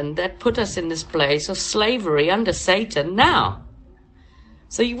garden that put us in this place of slavery under Satan now.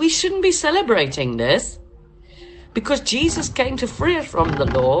 So we shouldn't be celebrating this, because Jesus came to free us from the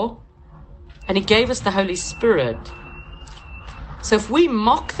law and he gave us the Holy Spirit. So if we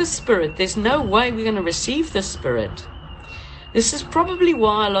mock the Spirit, there's no way we're going to receive the Spirit. This is probably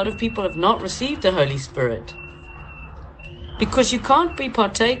why a lot of people have not received the Holy Spirit, because you can't be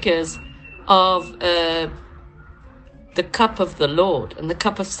partakers of the cup of the Lord and the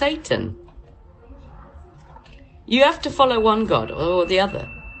cup of Satan. You have to follow one God or the other.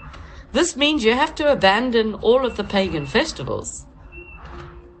 This means you have to abandon all of the pagan festivals.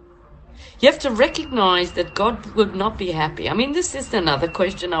 You have to recognize that God would not be happy. I mean, this is another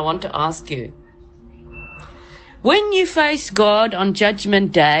question I want to ask you. When you face God on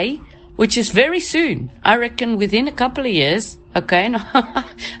Judgment Day, which is very soon, I reckon within a couple of years, okay, and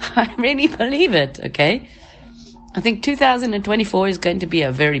I really believe it, okay? I think 2024 is going to be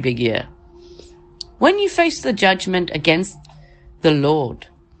a very big year. When you face the judgment against the Lord,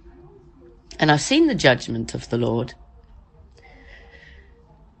 and I've seen the judgment of the Lord,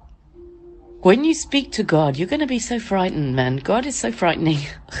 when you speak to God, you're going to be so frightened, man. God is so frightening.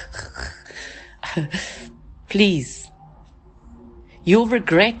 Please, you'll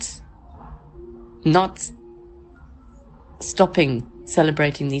regret not stopping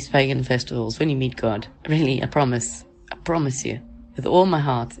celebrating these pagan festivals when you meet God. Really, I promise. I promise you. With all my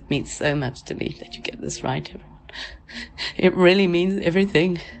heart, it means so much to me that you get this right, everyone. It really means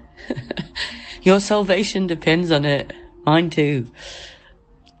everything. Your salvation depends on it. Mine too.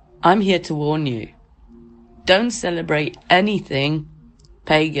 I'm here to warn you. Don't celebrate anything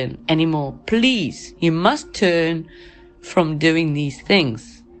pagan anymore. Please, you must turn from doing these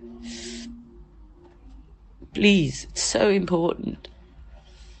things. Please, it's so important.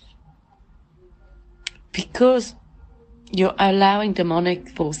 Because you're allowing demonic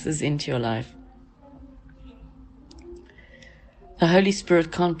forces into your life. The Holy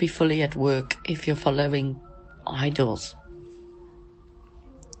Spirit can't be fully at work if you're following idols.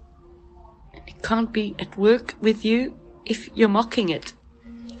 It can't be at work with you if you're mocking it.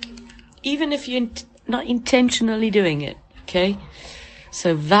 Even if you're not intentionally doing it, okay?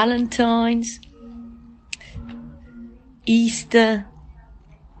 So Valentine's, Easter,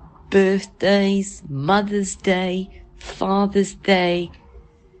 birthdays, Mother's Day, Father's Day,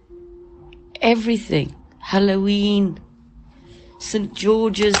 everything, Halloween, St.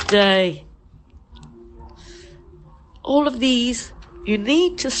 George's Day, all of these, you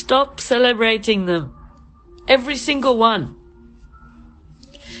need to stop celebrating them. Every single one.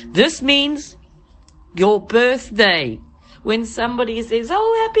 This means your birthday. When somebody says,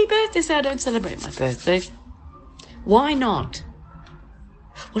 oh, happy birthday, say, I don't celebrate my birthday. Why not?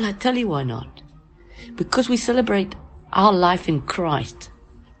 Well, I tell you why not. Because we celebrate our life in Christ.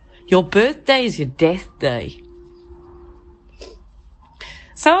 Your birthday is your death day.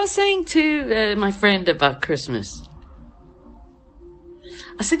 So I was saying to my friend about Christmas.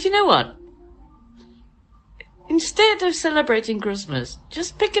 I said, you know what? Instead of celebrating Christmas,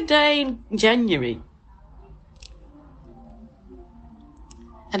 just pick a day in January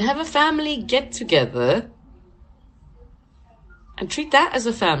and have a family get together and treat that as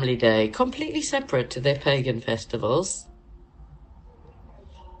a family day, completely separate to their pagan festivals.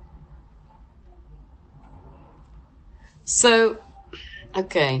 So,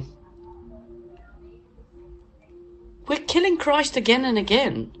 okay. We're killing Christ again and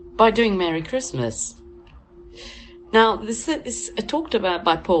again by doing Merry Christmas. Now, this is talked about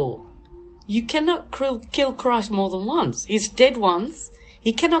by Paul. You cannot kill Christ more than once. He's dead once.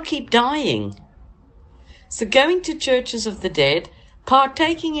 He cannot keep dying. So going to churches of the dead,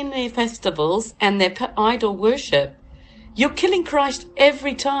 partaking in their festivals and their idol worship, You're killing Christ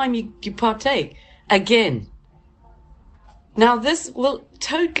every time you partake again. Now this will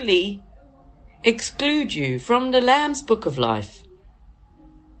totally exclude you from the Lamb's Book of Life.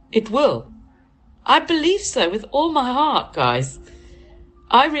 It will. I believe so with all my heart, guys.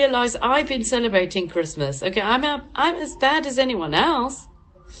 I realize I've been celebrating Christmas. Okay, I'm as bad as anyone else.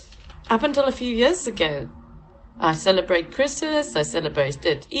 Up until a few years ago. I celebrate Christmas, I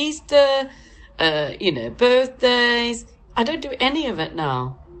celebrated Easter, birthdays. I don't do any of it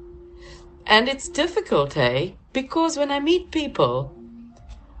now. And it's difficult, because when I meet people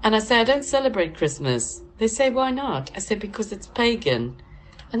and I say I don't celebrate Christmas, they say, why not? I say, because it's pagan.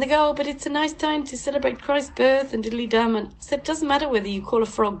 And they go, oh, but it's a nice time to celebrate Christ's birth and diddly-dum. And I said, it doesn't matter whether you call a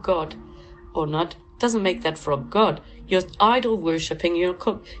frog God or not. It doesn't make that frog God. You're idol worshipping, you're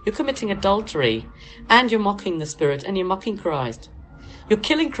committing adultery, and you're mocking the Spirit, and you're mocking Christ. You're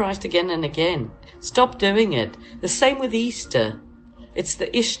killing Christ again and again. Stop doing it. The same with Easter. It's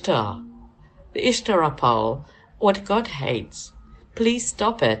the Ishtar Apal, what God hates. Please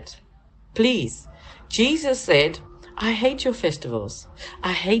stop it. Please. Jesus said, I hate your festivals.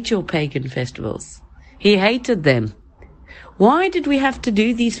 I hate your pagan festivals. He hated them. Why did we have to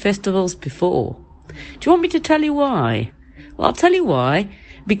do these festivals before? Do you want me to tell you why? Well, I'll tell you why.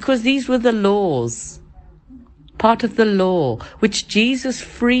 Because these were the laws. Part of the law, which Jesus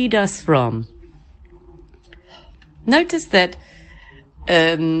freed us from. Notice that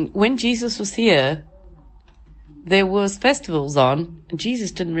when Jesus was here, there was festivals on, and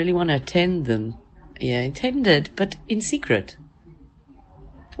Jesus didn't really want to attend them. Yeah, he attended, but in secret.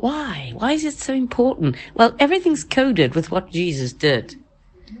 Why? Why is it so important? Well, everything's coded with what Jesus did.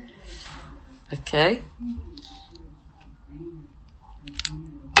 Okay?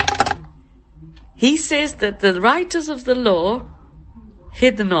 He says that the writers of the law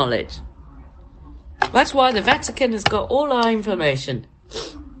hid the knowledge. That's why the Vatican has got all our information.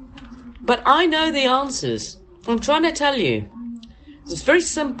 But I know the answers. I'm trying to tell you. It's very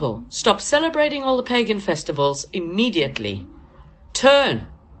simple. Stop celebrating all the pagan festivals immediately. Turn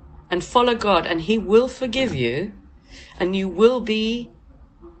and follow God, and He will forgive you, and you will be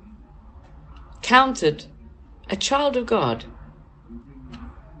counted a child of God.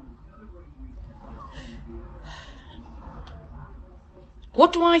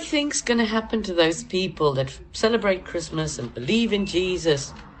 What do I think is going to happen to those people that celebrate Christmas and believe in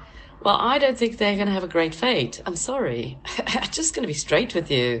Jesus? Well, I don't think they're going to have a great fate. I'm sorry. I'm just going to be straight with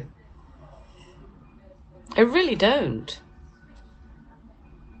you. I really don't.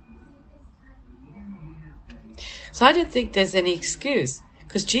 So I don't think there's any excuse.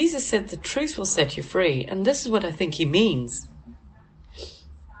 Because Jesus said the truth will set you free. And this is what I think He means.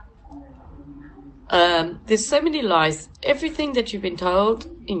 There's so many lies. Everything that you've been told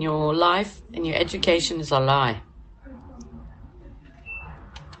in your life and your education is a lie.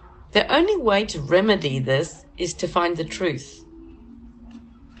 The only way to remedy this is to find the truth.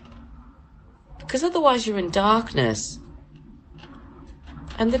 Because otherwise you're in darkness.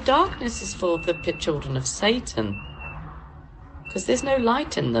 And the darkness is for the children of Satan. Because there's no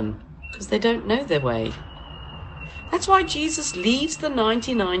light in them. Because they don't know their way. That's why Jesus leaves the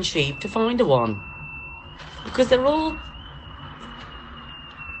 99 sheep to find a one. Because they're all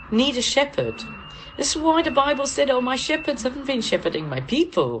need a shepherd. This is why the Bible said, oh, my shepherds haven't been shepherding my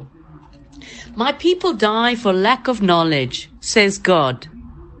people. My people die for lack of knowledge, says God.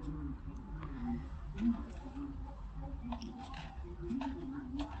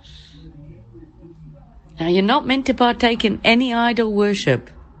 Now, you're not meant to partake in any idol worship.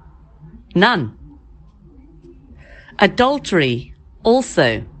 None. Adultery,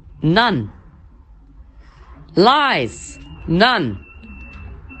 also, none. Lies, none.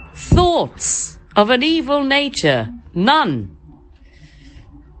 Thoughts of an evil nature, none.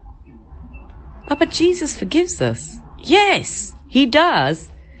 Oh, but Jesus forgives us. Yes, He does.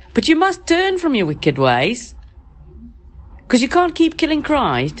 But you must turn from your wicked ways. Because you can't keep killing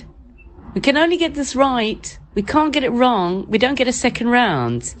Christ. We can only get this right. We can't get it wrong. We don't get a second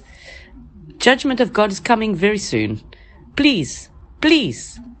round. Judgment of God is coming very soon. Please,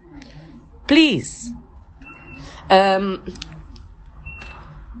 please, please. Okay,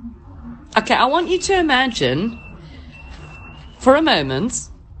 I want you to imagine for a moment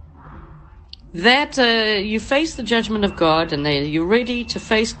that you face the judgment of God and you're ready to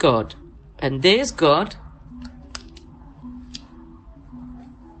face God. And there's God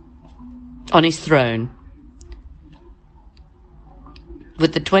on His throne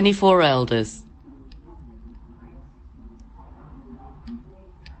with the 24 elders.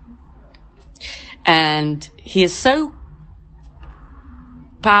 And He is so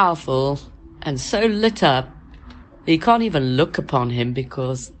powerful and so lit up You can't even look upon him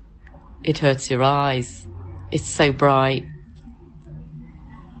because it hurts your eyes. It's so bright.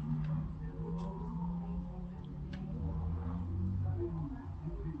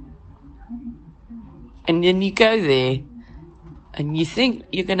 And then you go there and you think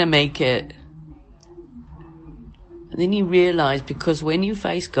you're going to make it. And then you realize, because when you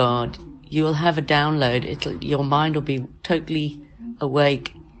face God, you will have a download. Your mind will be totally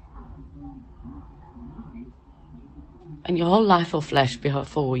awake. And your whole life will flash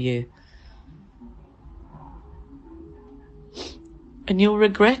before you. And you'll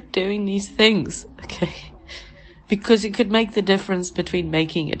regret doing these things, okay? Because it could make the difference between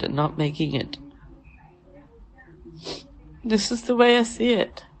making it and not making it. This is the way I see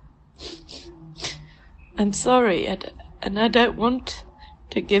it. I'm sorry, and I don't want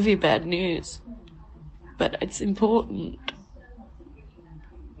to give you bad news, but it's important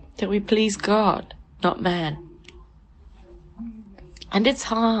that we please God, not man. And it's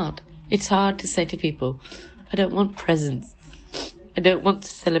hard. It's hard to say to people, I don't want presents. I don't want to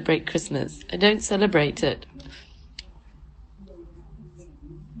celebrate Christmas. I don't celebrate it.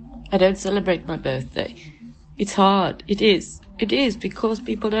 I don't celebrate my birthday. It's hard. It is. It is, because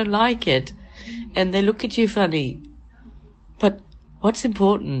people don't like it. And they look at you funny. But what's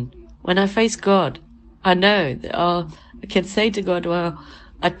important? When I face God, I know that I can say to God, well,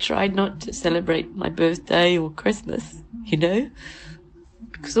 I tried not to celebrate my birthday or Christmas, you know?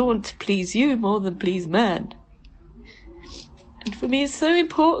 Because I want to please you more than please man. And for me, it's so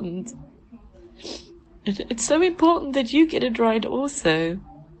important. It's so important that you get it right also.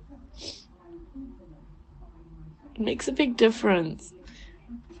 It makes a big difference.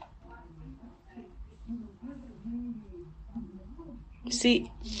 You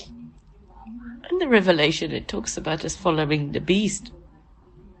see, in the Revelation, it talks about us following the beast.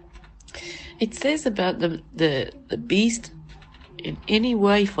 It says about the beast in any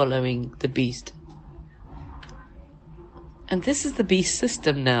way following the beast. And this is the beast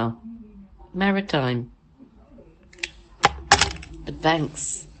system now. Maritime. The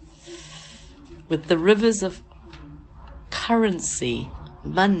banks. With the rivers of currency,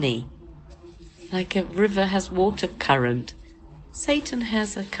 money. Like a river has water current. Satan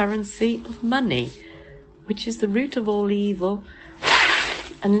has a currency of money, which is the root of all evil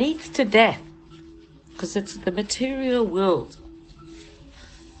and leads to death, because it's the material world.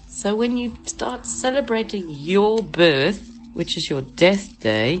 So when you start celebrating your birth, which is your death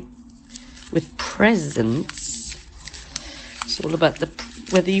day, with presents, it's all about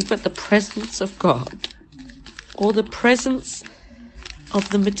whether you've got the presence of God or the presence of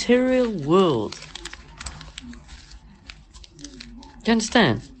the material world. Do you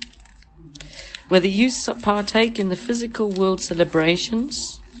understand? Whether you partake in the physical world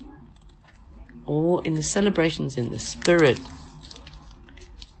celebrations or in the celebrations in the spirit,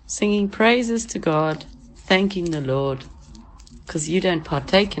 singing praises to God, thanking the Lord, because you don't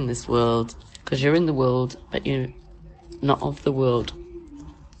partake in this world, because you're in the world, but you're not of the world.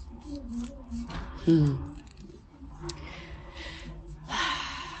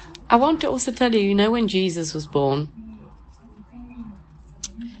 I want to also tell you, when Jesus was born,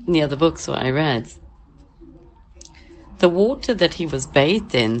 in the other books that I read, the water that he was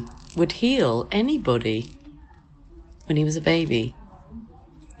bathed in would heal anybody when he was a baby.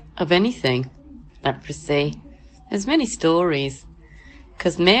 Of anything. Leprosy. There's many stories.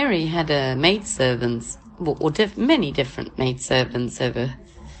 Because Mary had a maidservants, or many different maidservants over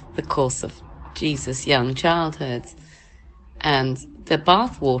the course of Jesus' young childhood. And the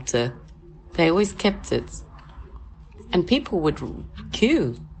bath water, they always kept it. And people would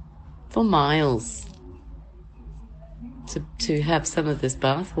queue for miles to have some of this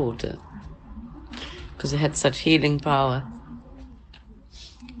bath water, because it had such healing power.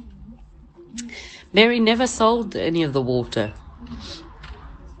 Mary never sold any of the water.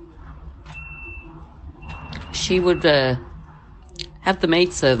 She would have the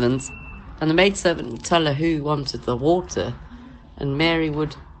maidservants, and the maidservant would tell her who wanted the water, and Mary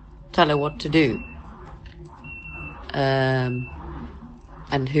would tell her what to do, and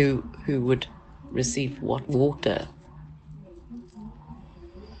who would receive what water.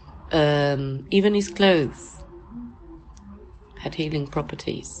 Even his clothes had healing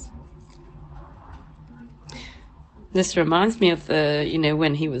properties. This reminds me of,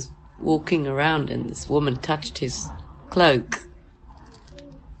 when he was walking around and this woman touched his cloak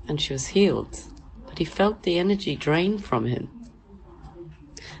and she was healed, but he felt the energy drained from him.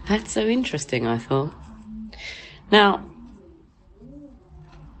 That's so interesting, I thought. Now,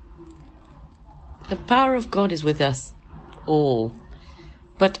 the power of God is with us all.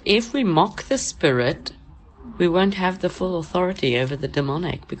 But if we mock the Spirit, we won't have the full authority over the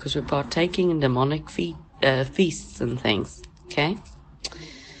demonic because we're partaking in demonic feasts and things. Okay?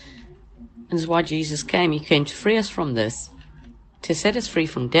 And that's why Jesus came. He came to free us from this, to set us free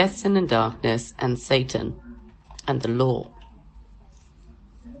from death, sin, and darkness, and Satan, and the law.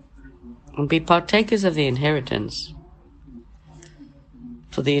 And be partakers of the inheritance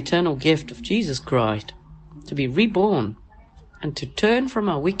for the eternal gift of Jesus Christ, to be reborn, and to turn from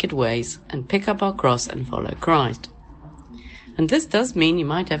our wicked ways and pick up our cross and follow Christ. And this does mean you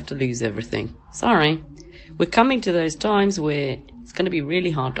might have to lose everything. Sorry. We're coming to those times where it's going to be really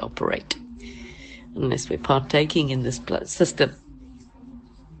hard to operate unless we're partaking in this system.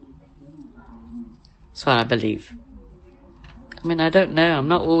 That's what I believe. I mean, I don't know. I'm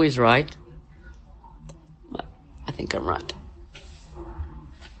not always right. But I think I'm right.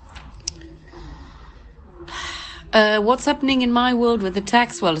 What's happening in my world with the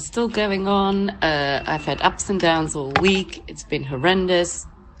tax? Well, it's still going on. I've had ups and downs all week. It's been horrendous.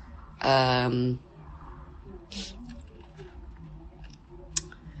 But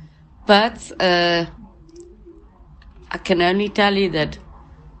I can only tell you that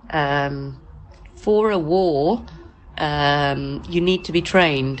for a war, you need to be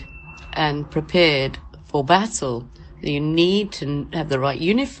trained and prepared for battle. You need to have the right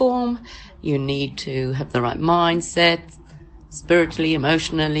uniform. You need to have the right mindset, spiritually,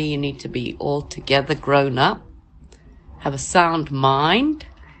 emotionally. You need to be altogether grown up, have a sound mind,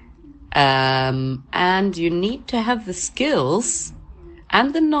 and you need to have the skills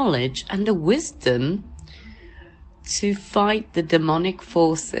and the knowledge and the wisdom to fight the demonic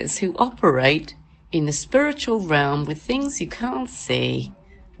forces who operate in the spiritual realm with things you can't see,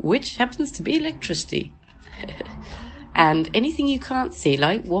 which happens to be electricity. And anything you can't see,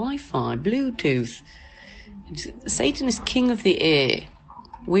 like Wi-Fi, Bluetooth. Satan is king of the air.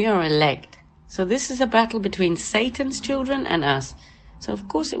 We are elect. So this is a battle between Satan's children and us. So of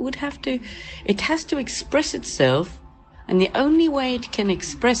course it has to express itself. And the only way it can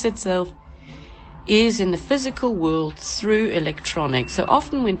express itself is in the physical world through electronics. So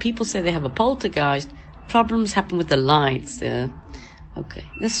often when people say they have a poltergeist, problems happen with the lights. Okay,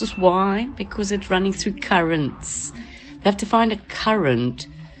 this is why, because it's running through currents. They have to find a current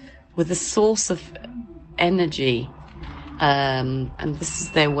with a source of energy, and this is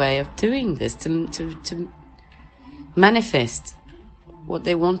their way of doing this, to manifest what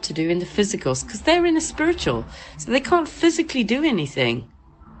they want to do in the physicals, because they're in the spiritual, so they can't physically do anything.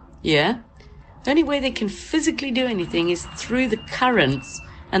 Yeah? The only way they can physically do anything is through the currents,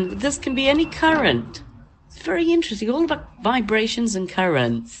 and this can be any current. It's very interesting, all about vibrations and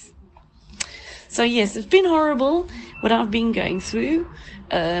currents. So yes, it's been horrible what I've been going through,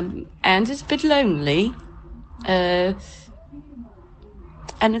 and it's a bit lonely, and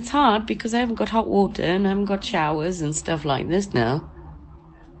it's hard because I haven't got hot water and I haven't got showers and stuff like this now.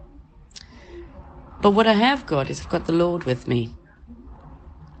 But what I have got is I've got the Lord with me,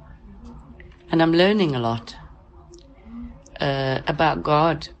 and I'm learning a lot about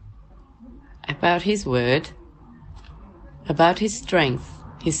God, about His Word, about His strength,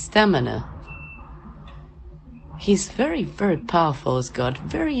 His stamina. He's very, very powerful as God.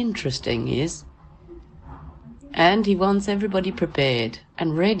 Very interesting, he is. And He wants everybody prepared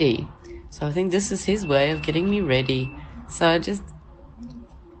and ready. So I think this is His way of getting me ready. So I just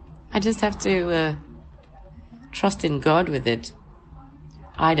have to trust in God with it.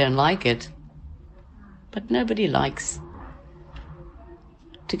 I don't like it. But nobody likes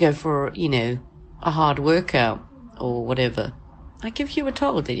to go for, a hard workout or whatever. Like if you were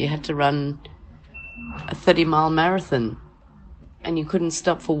told that you had to run a 30-mile marathon and you couldn't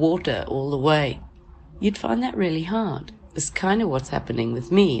stop for water all the way, you'd find that really hard. It's kind of what's happening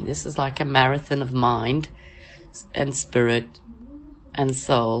with me. This is like a marathon of mind and spirit and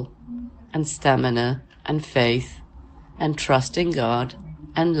soul and stamina and faith and trust in God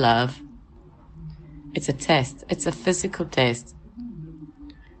and love. It's a test. It's a physical test.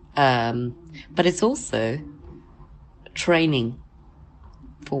 But it's also training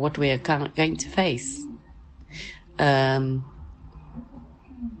for what we are going to face in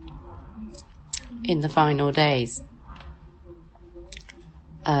the final days.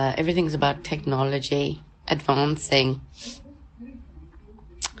 Everything's about technology, advancing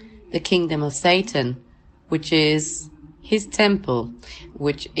the kingdom of Satan, which is his temple,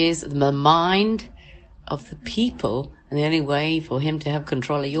 which is the mind of the people. And the only way for him to have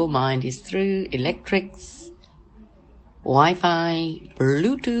control of your mind is through electrics, Wi-Fi,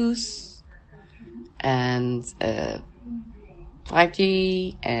 Bluetooth, and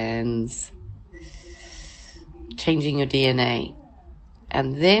 5G, and changing your DNA.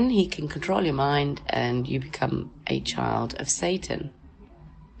 and then he can control your mind and you become a child of Satan.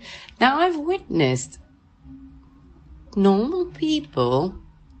 Now, I've witnessed normal people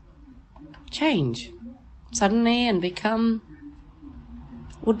change suddenly and become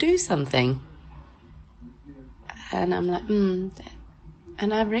or do something. And I'm like, and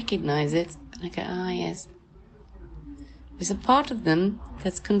I recognize it. And I go, yes. There's a part of them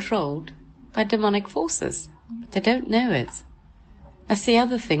that's controlled by demonic forces. But they don't know it. That's the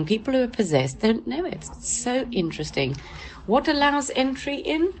other thing. People who are possessed don't know it. It's so interesting. What allows entry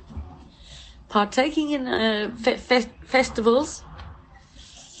in? Partaking in festivals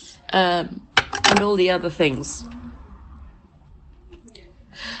and all the other things.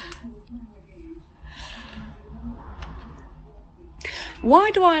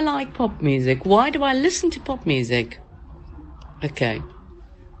 Why do I like pop music? Why do I listen to pop music? Okay.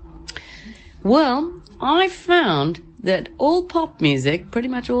 Well, I found that all pop music, pretty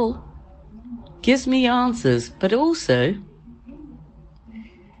much all, gives me answers, but also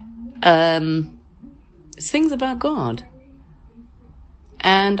sings about God.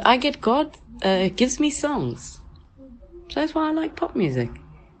 And I get God gives me songs. So that's why I like pop music.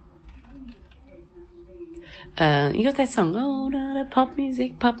 You got that song, oh, no, pop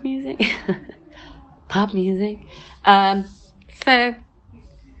music, pop music. Pop music. So,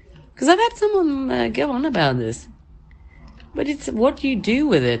 because I've had someone go on about this. But it's what you do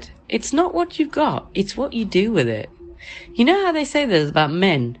with it. It's not what you've got. It's what you do with it. You know how they say this about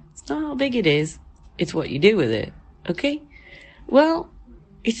men? It's not how big it is. It's what you do with it. Okay? Well,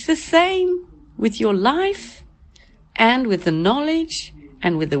 it's the same with your life and with the knowledge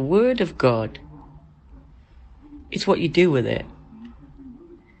and with the Word of God. It's what you do with it.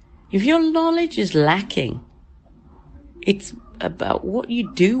 If your knowledge is lacking, it's about what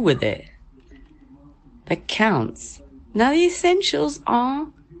you do with it that counts. Now, the essentials are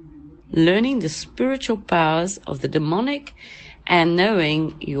learning the spiritual powers of the demonic and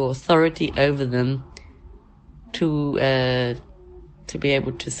knowing your authority over them to be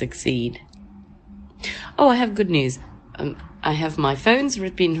able to succeed. Oh, I have good news. I have my phones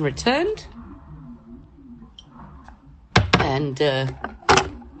been returned. And I'm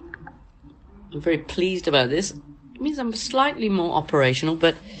very pleased about this. It means I'm slightly more operational,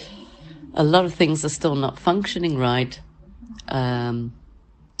 but a lot of things are still not functioning right. So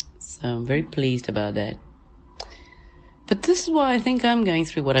I'm very pleased about that. But this is why I think I'm going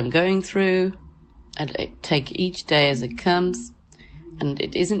through what I'm going through. I take each day as it comes, and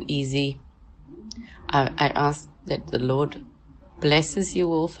it isn't easy. I ask that the Lord blesses you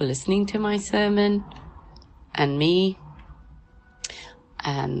all for listening to my sermon and me.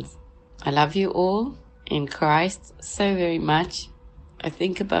 And I love you all in Christ so very much. I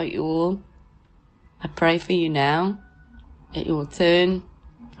think about you all. I pray for you now that you will turn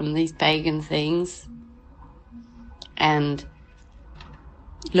from these pagan things and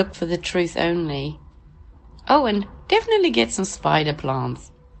look for the truth only. Oh, and definitely get some spider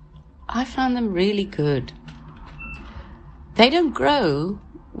plants. I found them really good. They don't grow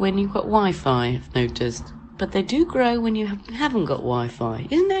when you've got Wi-Fi, I've noticed. But they do grow when you haven't got Wi-Fi.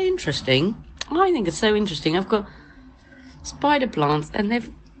 Isn't that interesting? I think it's so interesting. I've got spider plants, and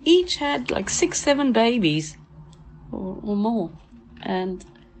they've each had like 6-7 babies or more. And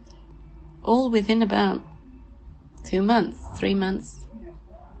all within about 2 months, 3 months.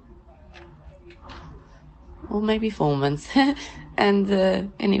 Or maybe 4 months.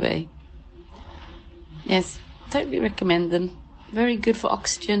 And anyway. Yes, totally recommend them. Very good for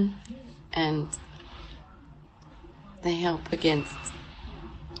oxygen, and they help against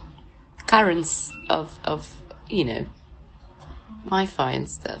currents of Wi-Fi and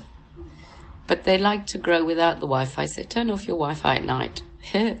stuff. But they like to grow without the Wi-Fi, so turn off your Wi-Fi at night.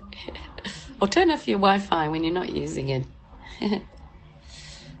 Or turn off your Wi-Fi when you're not using it.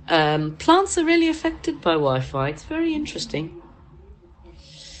 Plants are really affected by Wi-Fi. It's very interesting.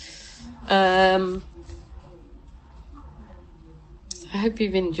 So I hope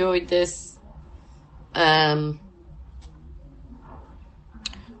you've enjoyed this.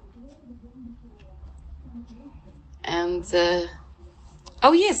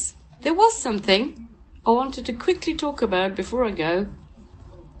 Oh yes, there was something I wanted to quickly talk about before I go.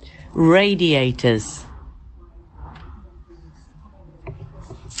 Radiators.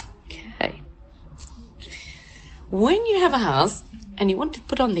 Okay. When you have a house and you want to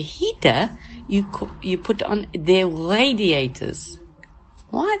put on the heater, you put on their radiators.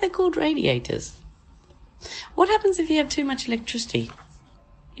 Why are they called radiators? What happens if you have too much electricity?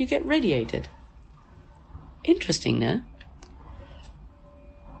 You get radiated. Interesting, no?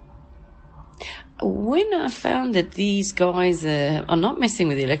 when I found that these guys are not messing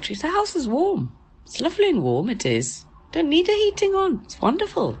with the electrics, the house is warm. It's lovely and warm, it is. Don't need a heating on. It's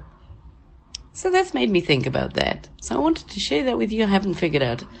wonderful. So that's made me think about that. So I wanted to share that with you. I haven't figured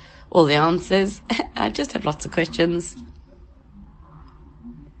out all the answers. I just have lots of questions.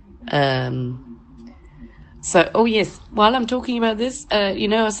 So, oh yes, while I'm talking about this, I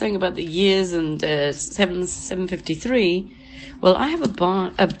was saying about the years and 753. Well, I have a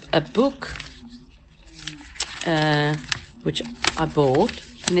book which I bought,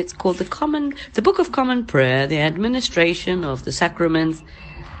 and it's called the Book of Common Prayer, the Administration of the Sacraments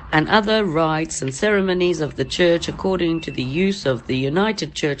and Other Rites and Ceremonies of the Church according to the use of the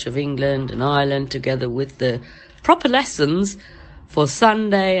United Church of England and Ireland, together with the proper lessons for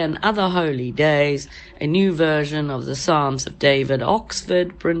Sunday and other holy days, a new version of the Psalms of David,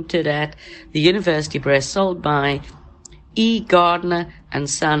 Oxford, printed at the University Press, sold by E. Gardner and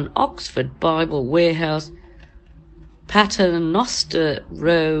Son, Oxford Bible Warehouse, Paternoster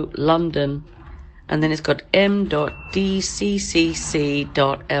Row, London. And then it's got m.dccc.l.v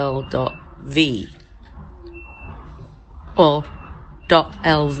or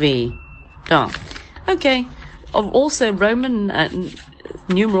 .lv. Okay. Also Roman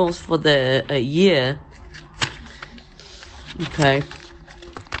numerals for the year. Okay.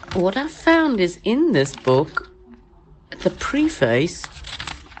 What I found is in this book, the preface,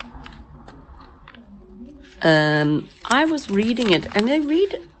 I was reading it,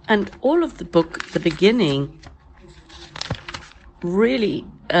 and all of the book, the beginning, really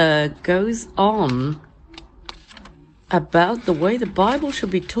goes on about the way the Bible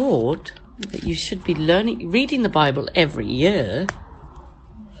should be taught, that you should be reading the Bible every year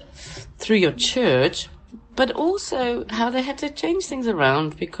through your church, but also how they had to change things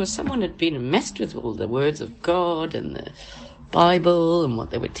around because someone had been and messed with all the words of God and the Bible and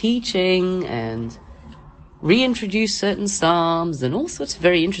what they were teaching and reintroduced certain psalms and all sorts of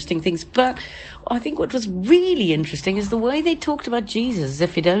very interesting things. But I think what was really interesting is the way they talked about Jesus as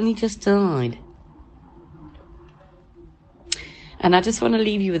if he'd only just died. And I just want to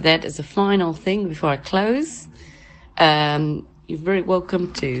leave you with that as a final thing before I close. You're very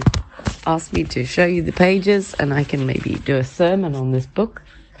welcome to ask me to show you the pages, and I can maybe do a sermon on this book.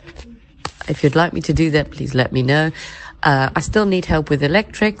 If you'd like me to do that, please let me know. I still need help with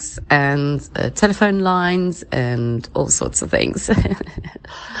electrics and telephone lines and all sorts of things.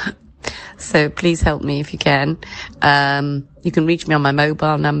 So please help me if you can. You can reach me on my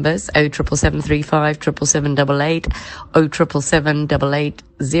mobile numbers, 07735 7788,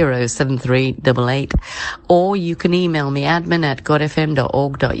 07788 or you can email me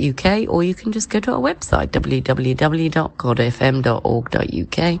admin@godfm.org.uk, or you can just go to our website,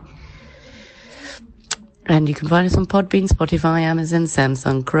 www.godfm.org.uk. And you can find us on Podbean, Spotify, Amazon,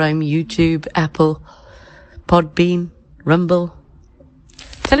 Samsung, Chrome, YouTube, Apple, Podbean, Rumble.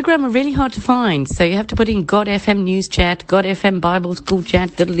 Telegram are really hard to find, so you have to put in God FM News Chat, God FM Bible School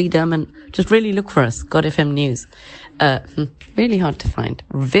Chat, diddly-dum, and just really look for us, God FM News. Really hard to find.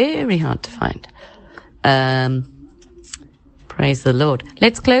 Very hard to find. Praise the Lord.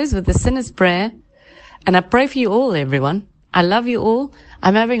 Let's close with the sinner's prayer. And I pray for you all, everyone. I love you all.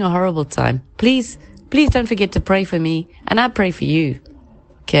 I'm having a horrible time. Please don't forget to pray for me, and I pray for you.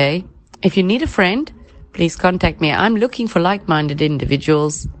 Okay? If you need a friend, please contact me. I'm looking for like-minded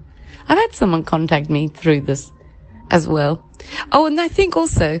individuals. I've had someone contact me through this as well. Oh, and I think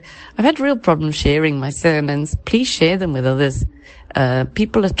also I've had real problems sharing my sermons. Please share them with others.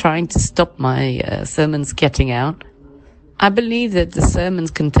 People are trying to stop my sermons getting out. I believe that the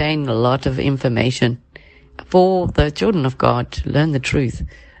sermons contain a lot of information for the children of God to learn the truth.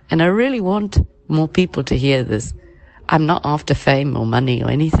 And I really want more people to hear this. I'm not after fame or money or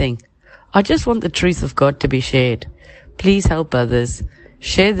anything. I just want the truth of God to be shared. Please help others.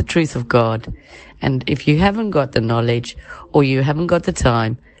 Share the truth of God. And if you haven't got the knowledge or you haven't got the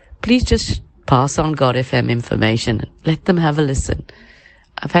time, please just pass on God FM information and let them have a listen.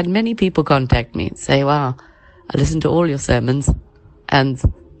 I've had many people contact me and say, wow, I listen to all your sermons and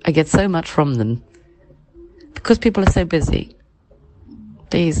I get so much from them because people are so busy.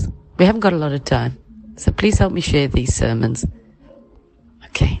 Please, we haven't got a lot of time. So please help me share these sermons.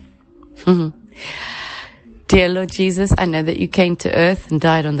 Okay. Dear Lord Jesus, I know that you came to earth and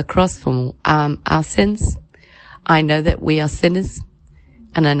died on the cross for our sins. I know that we are sinners,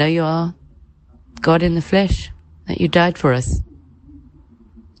 and I know you are God in the flesh, that you died for us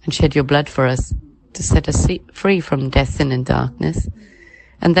and shed your blood for us to set us free from death, sin, and darkness,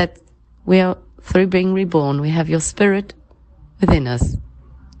 and that we are, through being reborn, we have your Spirit within us,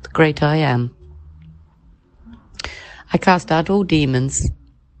 the great I Am. I cast out all demons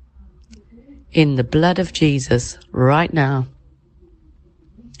in the blood of Jesus right now.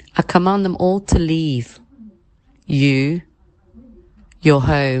 I command them all to leave you, your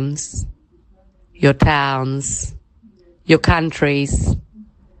homes, your towns, your countries,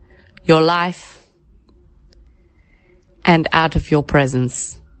 your life, and out of your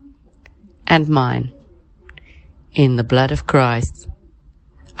presence and mine. In the blood of Christ,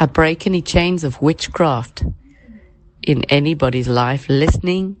 I break any chains of witchcraft in anybody's life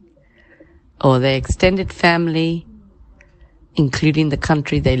listening, or their extended family, including the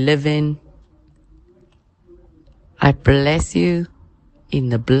country they live in. I bless you in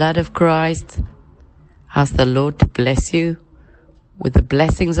the blood of Christ. Ask the Lord to bless you with the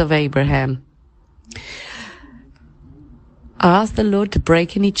blessings of Abraham. I ask the Lord to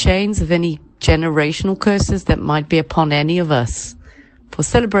break any chains of any generational curses that might be upon any of us for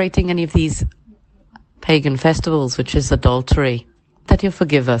celebrating any of these pagan festivals, which is adultery, that He'll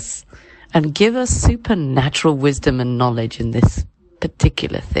forgive us and give us supernatural wisdom and knowledge in this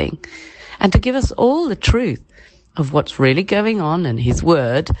particular thing, and to give us all the truth of what's really going on in His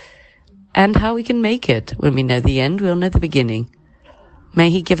Word and how we can make it. When we know the end, we'll know the beginning. May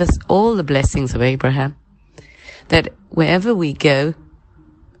He give us all the blessings of Abraham, that wherever we go,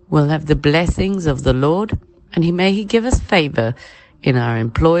 we'll have the blessings of the Lord, and May He give us favor in our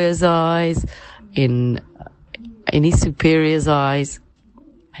employer's eyes, in any superior's eyes,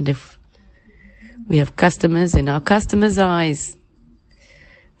 and if we have customers, in our customers' eyes,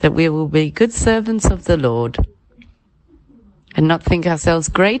 that we will be good servants of the Lord and not think ourselves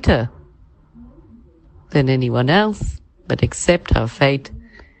greater than anyone else, but accept our fate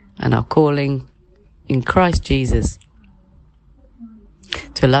and our calling in Christ Jesus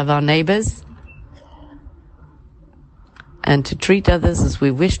to love our neighbors and to treat others as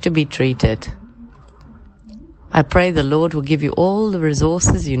we wish to be treated. I pray the Lord will give you all the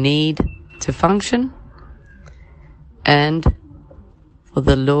resources you need to function, and for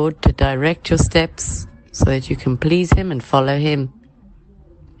the Lord to direct your steps so that you can please Him and follow Him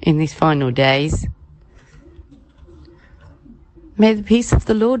in these final days. May the peace of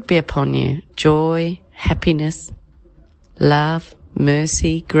the Lord be upon you. Joy, happiness, love,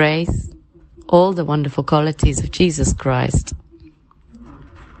 mercy, grace, all the wonderful qualities of Jesus Christ.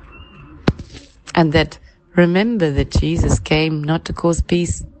 And that remember that Jesus came not to cause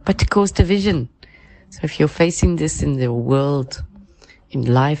peace, but to cause division. So if you're facing this in the world,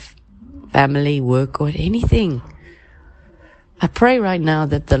 in life, family, work, or anything, I pray right now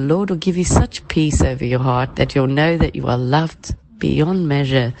that the Lord will give you such peace over your heart that you'll know that you are loved beyond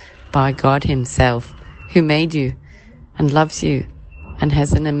measure by God Himself, who made you and loves you and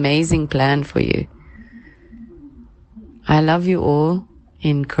has an amazing plan for you. I love you all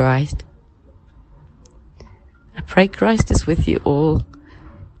in Christ. I pray Christ is with you all.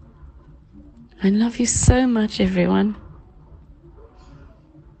 I love you so much, everyone.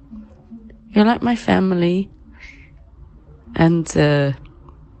 You're like my family. And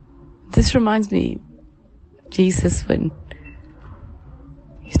this reminds me of Jesus when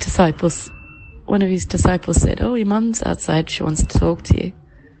one of his disciples said, "Oh, your mum's outside, she wants to talk to you."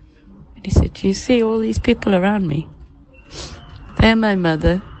 And he said, "Do you see all these people around me? They're my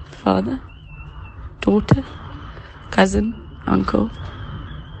mother, father, daughter, cousin, uncle.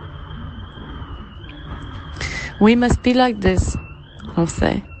 We must be like this," I'll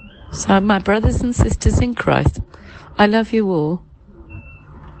say. So my brothers and sisters in Christ, I love you all.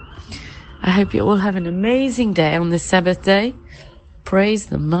 I hope you all have an amazing day on this Sabbath day. Praise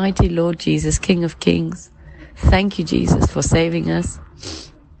the mighty Lord Jesus, King of Kings. Thank you, Jesus, for saving us.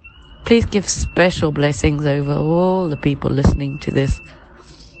 Please give special blessings over all the people listening to this,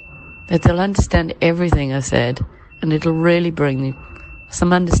 that they'll understand everything I said, and it'll really bring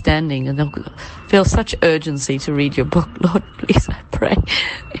some understanding, and they'll feel such urgency to read your book. Lord, please, I pray.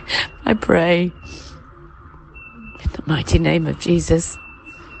 I pray in the mighty name of Jesus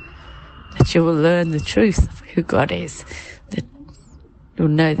that you will learn the truth of who God is, that you'll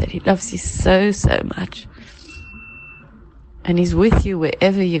know that He loves you so, so much, and He's with you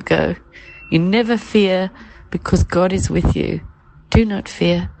wherever you go. You never fear, because God is with you. Do not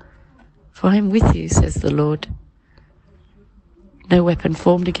fear, for I am with you, says the Lord. No weapon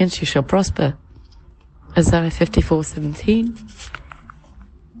formed against you shall prosper. Isaiah 54:17.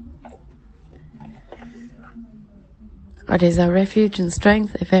 God is our refuge and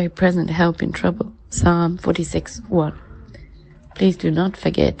strength, a very present help in trouble. Psalm 46:1. Please do not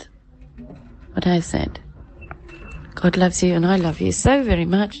forget what I said. God loves you, and I love you so very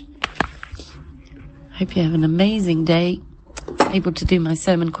much. Hope you have an amazing day. Able to do my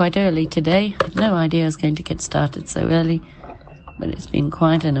sermon quite early today. I had no idea I was going to get started so early, but it's been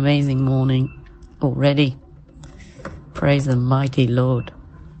quite an amazing morning. already. Praise the mighty Lord.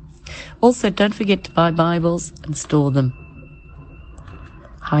 Also, don't forget to buy Bibles and store them.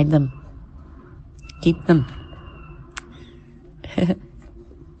 Hide them. Keep them.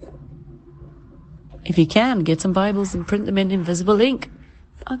 If you can, get some Bibles and print them in invisible ink.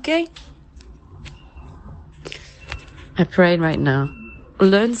 Okay? I pray right now.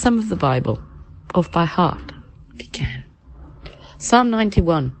 Learn some of the Bible off by heart, if you can. Psalm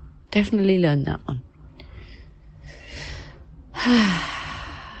 91. Definitely learn that one.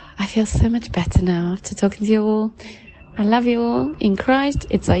 I feel so much better now after talking to you all. I love you all in Christ.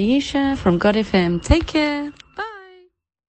 It's Aisha from God FM. Take care.